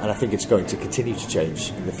 and I think it's going to continue to change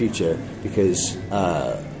in the future because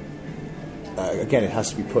again, it has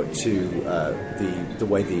to be put to the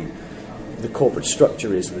way the corporate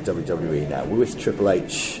structure is in the WWE now. With Triple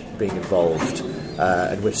H being involved,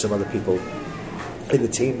 and with some other people in the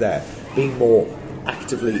team there, being more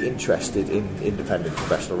actively interested in independent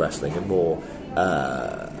professional wrestling and more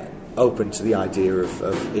open to the idea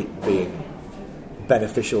of it being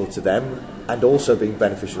beneficial to them and also being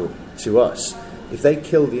beneficial to us. If they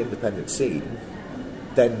kill the independent scene,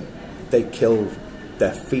 then they kill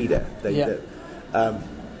their feeder.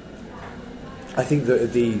 I think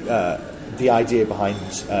the idea behind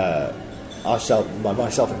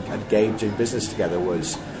myself and Gabe doing business together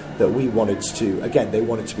was that we wanted to, again, they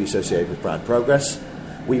wanted to be associated with Brand Progress.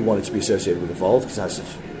 We wanted to be associated with Evolve because it has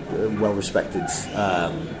such a well-respected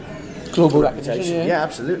global reputation. Yeah,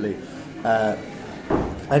 absolutely.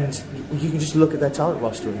 And you can just look at their talent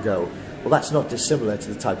roster and go, well, that's not dissimilar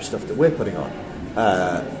to the type of stuff that we're putting on.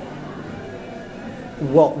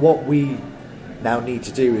 What we now need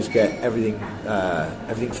to do is get everything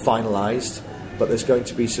finalised, but there's going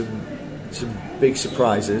to be some big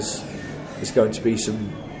surprises. There's going to be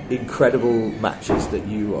some incredible matches that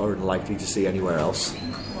you are unlikely to see anywhere else.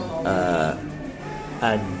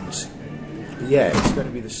 And yeah, it's going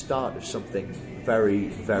to be the start of something very,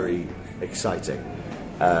 very exciting.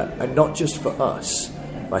 And not just for us,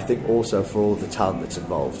 but I think also for all of the talent that's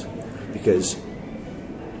involved. Because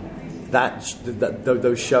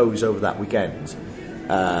those shows over that weekend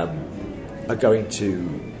are going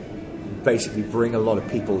to basically bring a lot of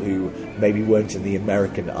people who maybe weren't in the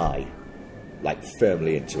American eye, like,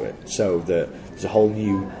 firmly into it. So there's a whole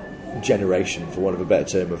new generation, for want of a better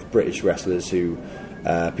term, of British wrestlers who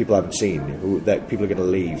people haven't seen, that people are going to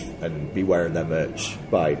leave and be wearing their merch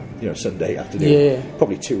by Sunday afternoon,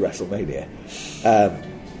 probably to WrestleMania.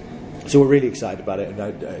 So we're really excited about it, and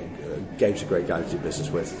Gabe's a great guy to do business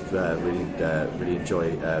with. Really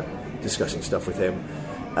enjoy discussing stuff with him.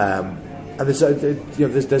 And there's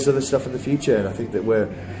other stuff in the future, and I think that we're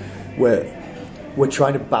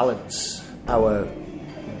trying to balance our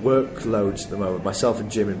workloads at the moment, myself and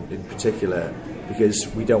Jim in particular, because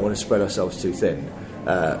we don't want to spread ourselves too thin.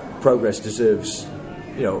 Progress deserves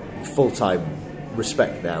full-time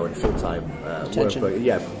respect now and full-time work, but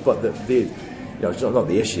it's not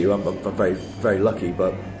the issue. I'm very, very lucky,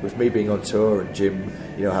 but with me being on tour and Jim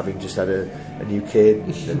having just had a new kid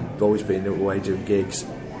and always being away doing gigs,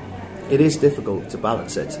 it is difficult to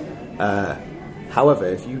balance it. However,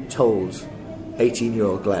 if you told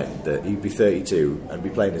 18-year-old Glenn that he'd be 32 and be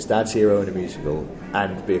playing his dad's hero in a musical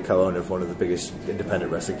and be a co-owner of one of the biggest independent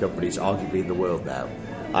wrestling companies arguably in the world now,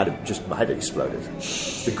 my head exploded.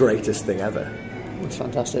 It's the greatest thing ever. It's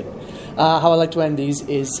fantastic. How I like to end these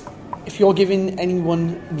is, if you're giving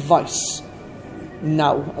anyone advice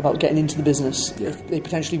now about getting into the business, if they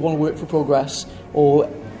potentially want to work for Progress or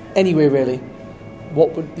anywhere really,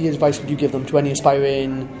 what the advice would you give them to any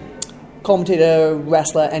aspiring commentator,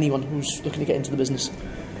 wrestler, anyone who's looking to get into the business?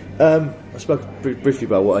 I spoke briefly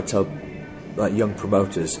about what I tell young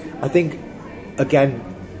promoters. I think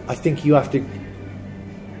you have to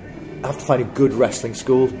find a good wrestling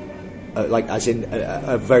school, as in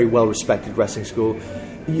a very well respected wrestling school.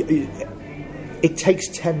 It takes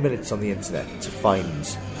 10 minutes on the internet to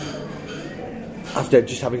find, after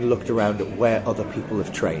just having looked around at where other people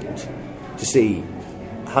have trained, to see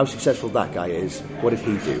how successful that guy is, what did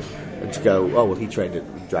he do, and to go, oh well, he trained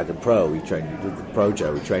at Dragon Pro, he trained with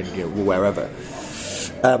Projo, he trained wherever.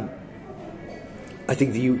 I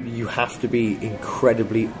think that you have to be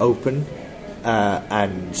incredibly open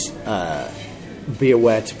and be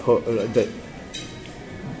aware to put that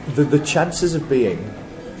the chances of being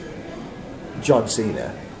John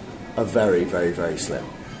Cena are very, very, very slim.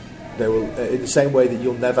 They will, in the same way that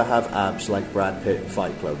you'll never have abs like Brad Pitt in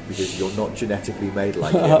Fight Club because you're not genetically made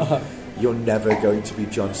like him. You're never going to be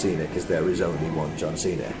John Cena because there is only one John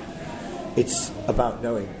Cena. It's about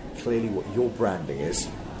knowing clearly what your branding is,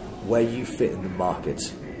 where you fit in the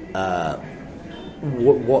market,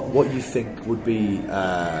 what you think would be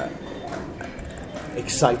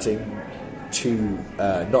exciting to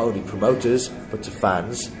not only promoters but to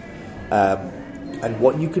fans, and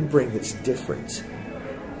what you can bring that's different.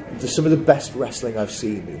 Some of the best wrestling I've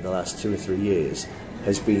seen in the last 2 or 3 years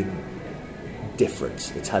has been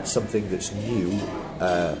different. It's had something that's new,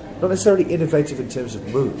 not necessarily innovative in terms of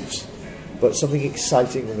moves, but something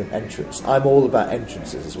exciting with an entrance. I'm all about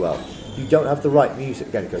entrances as well. If you don't have the right music,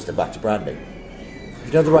 again it goes back to branding. If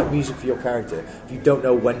you don't have the right music for your character, if you don't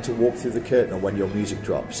know when to walk through the curtain or when your music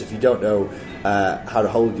drops, if you don't know how to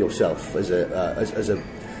hold yourself as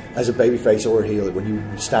a babyface or a heel when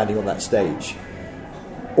you're standing on that stage,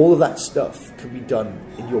 all of that stuff can be done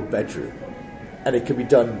in your bedroom, and it can be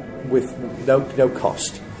done with no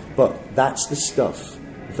cost. But that's the stuff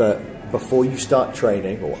that before you start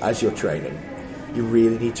training or as you're training, you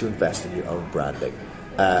really need to invest in your own branding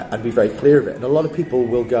and be very clear of it. And a lot of people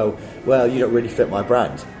will go, well, you don't really fit my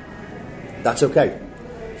brand. That's okay.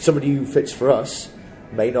 Somebody who fits for us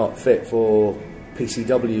may not fit for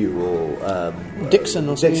PCW or Dixon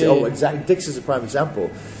or something. Oh, exactly. Dixon's a prime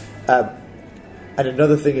example. And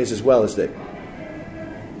another thing is as well is that,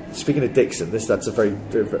 speaking of Dixon, that's a very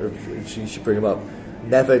you should bring him up.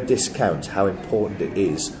 Never discount how important it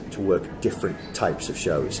is to work different types of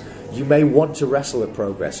shows. You may want to wrestle at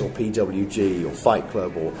Progress or PWG or Fight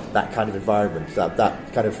Club or that kind of environment, that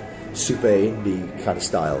kind of super indie kind of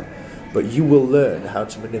style, but you will learn how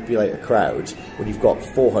to manipulate a crowd when you've got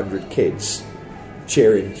 400 kids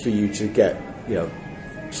cheering for you to get,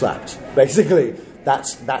 slapped. Basically,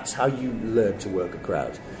 that's how you learn to work a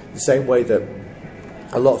crowd. The same way that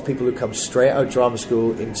a lot of people who come straight out of drama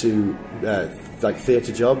school into like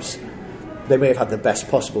theatre jobs, they may have had the best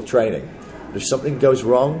possible training, but if something goes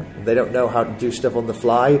wrong and they don't know how to do stuff on the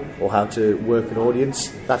fly or how to work an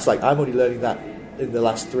audience, that's like, I'm only learning that in the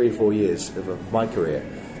last 3 or 4 years of my career.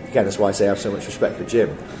 Again, that's why I say I have so much respect for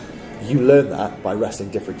Jim. You learn that by wrestling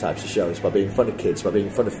different types of shows, by being in front of kids, by being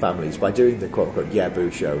in front of families, by doing the quote-unquote yeah boo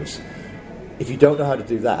shows. If you don't know how to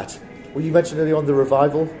do that, well, you mentioned earlier on the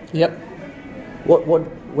Revival. Yep.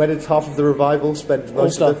 Where did half of the Revival spend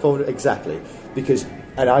most of their phone? Exactly.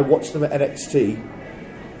 And I watched them at NXT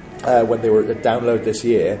when they were at Download this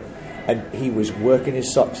year, and he was working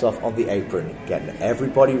his socks off on the apron, getting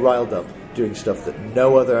everybody riled up, doing stuff that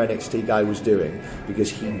no other NXT guy was doing, because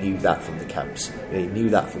he knew that from the camps. And he knew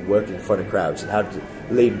that from working in front of crowds and how to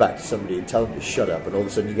lean back to somebody and tell them to shut up, and all of a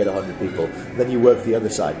sudden you get 100 people. And then you work the other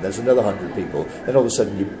side, and there's another 100 people. Then all of a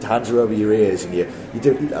sudden your hands are over your ears, and you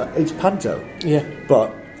do. It's panto. Yeah.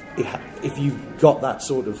 But if you've got that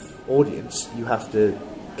sort of audience, you have to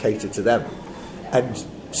cater to them. And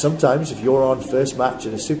sometimes if you're on first match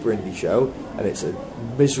at a super indie show and it's a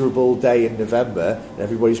miserable day in November and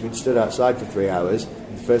everybody's been stood outside for 3 hours,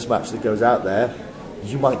 and the first match that goes out there,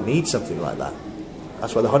 you might need something like that.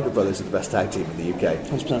 That's why the 100 Brothers are the best tag team in the UK.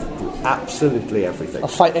 100%. Do absolutely everything. I'll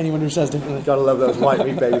fight anyone who says differently. Gotta love those white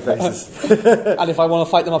meat baby faces. And if I want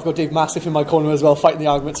to fight them, I've got Dave Mastiff in my corner as well, fighting the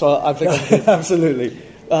argument, so I think absolutely.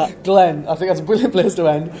 Glenn, I think that's a brilliant place to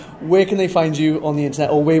end. Where can they find you on the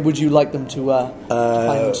internet, or where would you like them to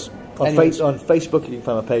find on Facebook, you can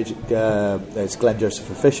find my page. It's Glen Joseph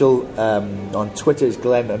Official. On Twitter, it's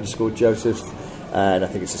Glen_Joseph, and I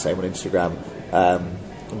think it's the same on Instagram.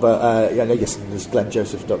 But I guess there's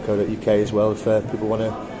glenjoseph.co.uk as well if people want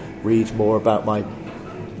to read more about my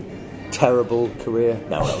terrible career.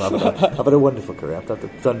 No, I've had a wonderful career.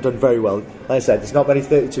 I've done very well. Like I said, there's not many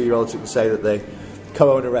 32-year-olds who can say that they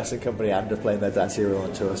co-own a wrestling company and are playing their dance hero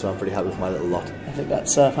on tour, so I'm pretty happy with my little lot. I think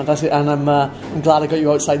that's fantastic, and I'm glad I got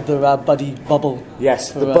you outside the buddy bubble.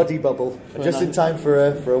 Yes, the buddy bubble, just in time for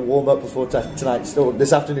a warm up before tonight's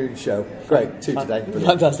this afternoon's show. Great, 2 today. Brilliant.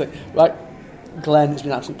 Fantastic. Right, Glenn, it's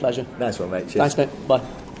been an absolute pleasure. Nice one, mate. Cheers. Thanks, mate. Bye.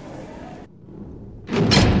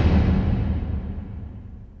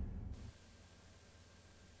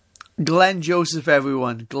 Glen Joseph,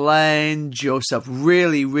 everyone. Glen Joseph.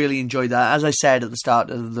 Really, really enjoyed that. As I said at the start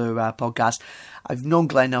of the podcast, I've known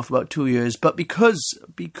Glen now for about 2 years, but because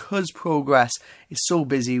Progress is so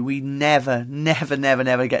busy, we never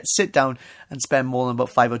get to sit down and spend more than about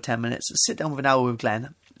 5 or 10 minutes. Sit down with an hour with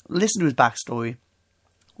Glen, listen to his backstory.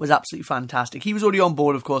 Was absolutely fantastic. He was already on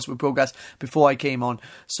board, of course, with Progress before I came on,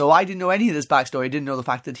 so I didn't know any of this backstory. I didn't know the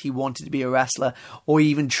fact that he wanted to be a wrestler or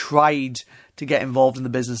even tried to get involved in the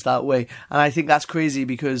business that way. And I think that's crazy,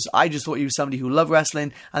 because I just thought he was somebody who loved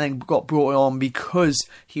wrestling and then got brought on because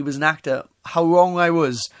he was an actor. How wrong I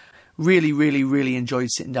was. Really enjoyed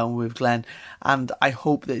sitting down with Glen, and I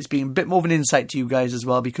hope that it's been a bit more of an insight to you guys as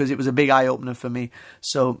well, because it was a big eye-opener for me.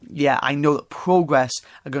 So yeah, I know that Progress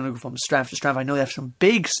are going to go from strength to strength. I know they have some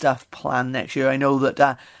big stuff planned next year. I know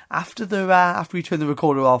that after we turned the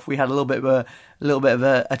recorder off, we had a little bit of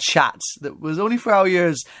a chat that was only for our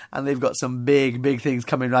ears, and they've got some big things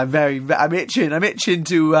coming. I'm itching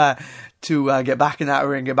to get back in that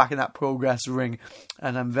ring, get back in that Progress ring,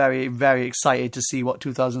 and I'm very excited to see what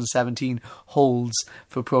 2017 holds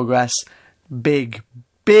for Progress. Big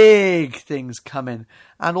things coming,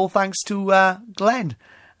 and all thanks to Glen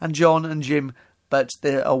and John and Jim. But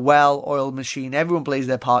they're a well-oiled machine. Everyone plays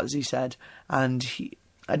their part, as he said, and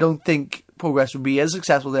I don't think Progress would be as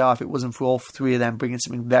successful as they are if it wasn't for all 3 of them bringing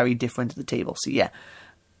something very different to the table. So yeah,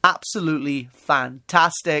 absolutely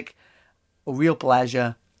fantastic, a real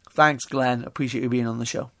pleasure. Thanks, Glen. Appreciate you being on the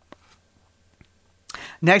show.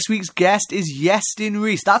 Next week's guest is Iestyn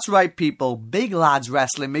Rees. That's right, people. Big Lads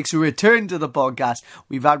Wrestling makes a return to the podcast.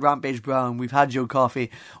 We've had Rampage Brown, we've had Joe Coffey,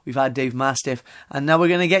 we've had Dave Mastiff, and now we're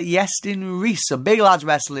going to get Iestyn Rees. So Big Lads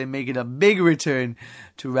Wrestling making a big return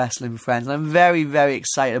to Wrestling Friends. I'm very, very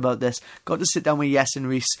excited about this. Got to sit down with Iestyn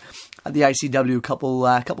Rees at the ICW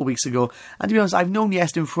a couple weeks ago. And to be honest, I've known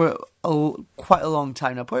Iestyn for quite a long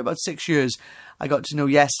time now, probably about 6 years. I got to know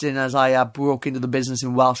Iestyn as I broke into the business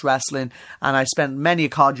in Welsh wrestling, and I spent many a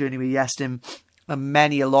car journey with Iestyn and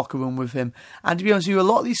many a locker room with him. And to be honest with you, a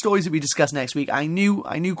lot of these stories that we discuss next week, I knew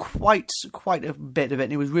quite a bit of it,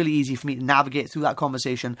 and it was really easy for me to navigate through that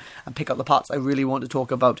conversation and pick up the parts I really want to talk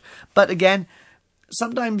about. But again,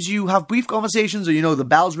 sometimes you have brief conversations, or the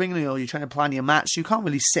bell's ringing, or you're trying to plan your match, so you can't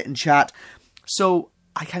really sit and chat. So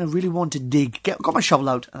I kind of really want to got my shovel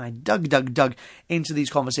out, and I dug into these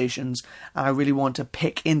conversations, and I really want to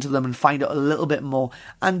pick into them and find out a little bit more.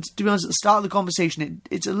 And to be honest, at the start of the conversation,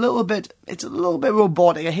 it's a little bit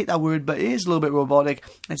robotic. I hate that word, but it is a little bit robotic.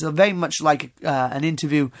 It's very much like an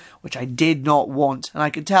interview, which I did not want, and I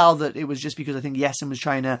could tell that it was just because I think Iestyn was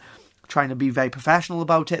trying to be very professional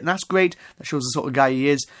about it, and that's great. That shows the sort of guy he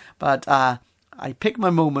is. But I picked my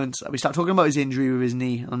moment. We start talking about his injury with his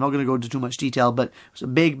knee, and I'm not going to go into too much detail, but it was a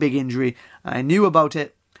big injury, and I knew about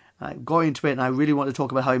it. I got into it, and I really want to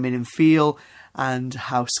talk about how it made him feel, and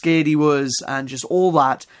how scared he was, and just all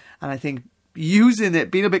that. And I think using it,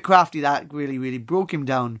 being a bit crafty, that really broke him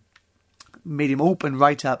down, made him open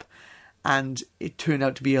right up, and it turned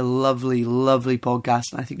out to be a lovely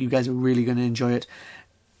podcast, and I think you guys are really going to enjoy it.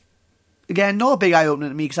 Again, not a big eye-opener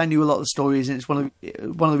to me, because I knew a lot of the stories, and it's one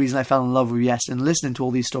of the reasons I fell in love with Iestyn, listening to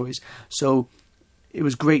all these stories. So it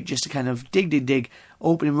was great just to kind of dig,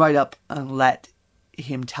 open him right up, and let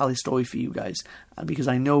him tell his story for you guys. Because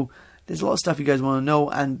I know there's a lot of stuff you guys want to know,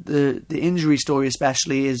 and the injury story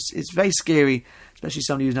especially is very scary, especially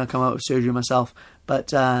somebody who's now come out of surgery myself.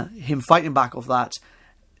 But him fighting back off that,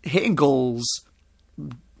 hitting goals,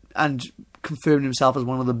 and confirming himself as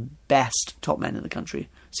one of the best top men in the country.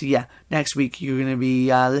 So yeah, next week you're going to be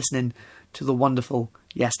listening to the wonderful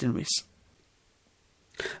Iestyn Rees.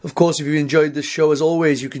 Of course, if you enjoyed this show, as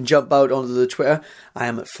always, you can jump out onto the Twitter. I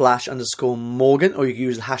am at _Morgan, or you can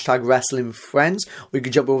use the hashtag Wrestling Friends, or you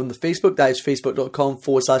can jump over on the Facebook. That is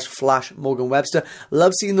facebook.com/Flash Morgan Webster.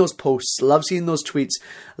 Love seeing those posts, love seeing those tweets.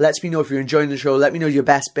 Let me know if you're enjoying the show. Let me know your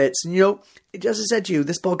best bits. And as I said to you,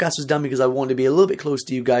 this podcast was done because I wanted to be a little bit close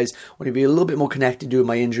to you guys. I want to be a little bit more connected due to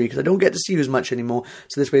my injury, because I don't get to see you as much anymore.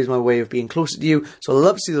 So this way is my way of being closer to you. So I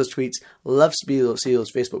love to see those tweets, love to see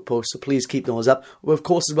those Facebook posts. So please keep those up. Well, of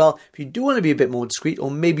course, as well, if you do want to be a bit more discreet,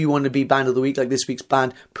 or maybe you want to be band of the week, like this week's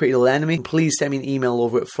band, Pretty Little Enemy, please send me an email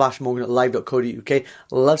over at flashmorgan@live.co.uk.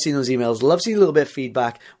 Love seeing those emails. Love seeing a little bit of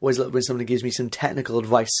feedback. Always love when somebody gives me some technical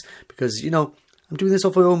advice, because I'm doing this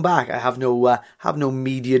off my own back. I have no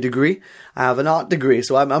media degree. I have an art degree,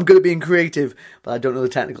 so I'm good at being creative, but I don't know the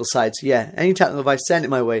technical side. So yeah, any technical advice, send it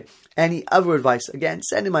my way. Any other advice, again,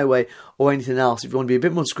 send it my way, or anything else. If you want to be a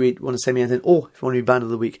bit more discreet, want to send me anything, or if you want to be band of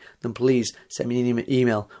the week, then please send me an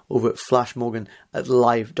email over at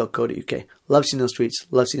flashmorgan@live.co.uk. Love seeing those tweets,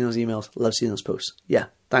 love seeing those emails, love seeing those posts. Yeah,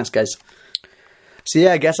 thanks guys. So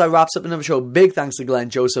yeah, I guess that wraps up another show. Big thanks to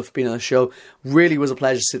Glen Joseph for being on the show. Really was a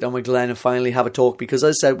pleasure to sit down with Glen and finally have a talk, because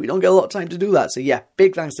as I said, we don't get a lot of time to do that. So yeah,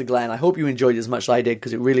 big thanks to Glen. I hope you enjoyed it as much as I did,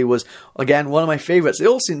 because it really was, again, one of my favourites. They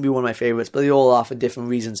all seem to be one of my favourites, but they all are for different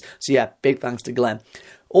reasons. So yeah, big thanks to Glen.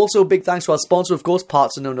 Also, big thanks to our sponsor, of course,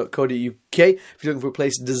 partsunknown.co.uk. If you're looking for a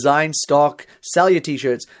place to design, stock, sell your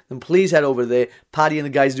t-shirts, then please head over there. Paddy and the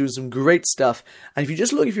guys are doing some great stuff. And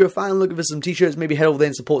if you're a fan looking for some t-shirts, maybe head over there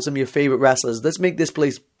and support some of your favourite wrestlers. Let's make this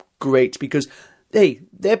place great, because hey,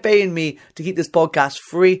 they're paying me to keep this podcast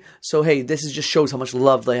free. So hey, this just shows how much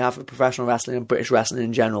love they have for professional wrestling and British wrestling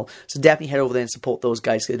in general. So definitely head over there and support those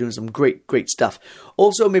guys. They're doing some great stuff.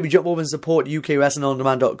 Also, maybe jump over and support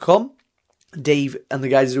UKWrestlingOnDemand.com. Dave and the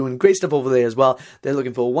guys are doing great stuff over there as well. They're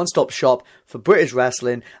looking for a one-stop shop for British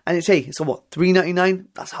wrestling, and it's $3.99?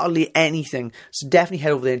 That's hardly anything. So definitely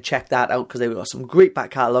head over there and check that out, because they've got some great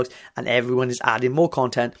back catalogs, and everyone is adding more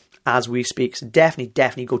content as we speak. So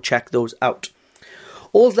definitely go check those out.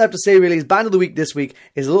 All that's left to say really is band of the week this week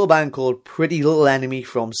is a little band called Pretty Little Enemy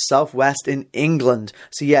from Southwest in England.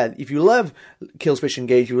 So yeah, if you love Killswitch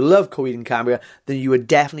Engage, if you love Coheed and Cambria, then you are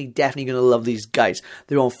definitely going to love these guys.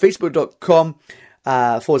 They're on facebook.com /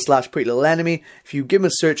 Pretty Little Enemy. If you give them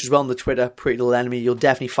a search as well on the Twitter, Pretty Little Enemy, you'll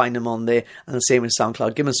definitely find them on there. And the same in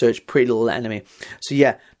SoundCloud. Give them a search, Pretty Little Enemy. So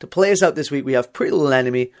yeah, to play us out this week, we have Pretty Little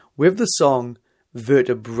Enemy with the song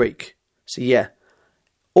Vertebrae. So yeah,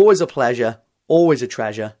 always a pleasure. Always a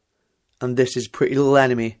treasure, and this is Pretty Little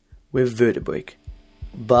Enemy with Vertebrae.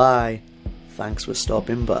 Bye. Thanks for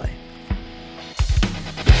stopping by.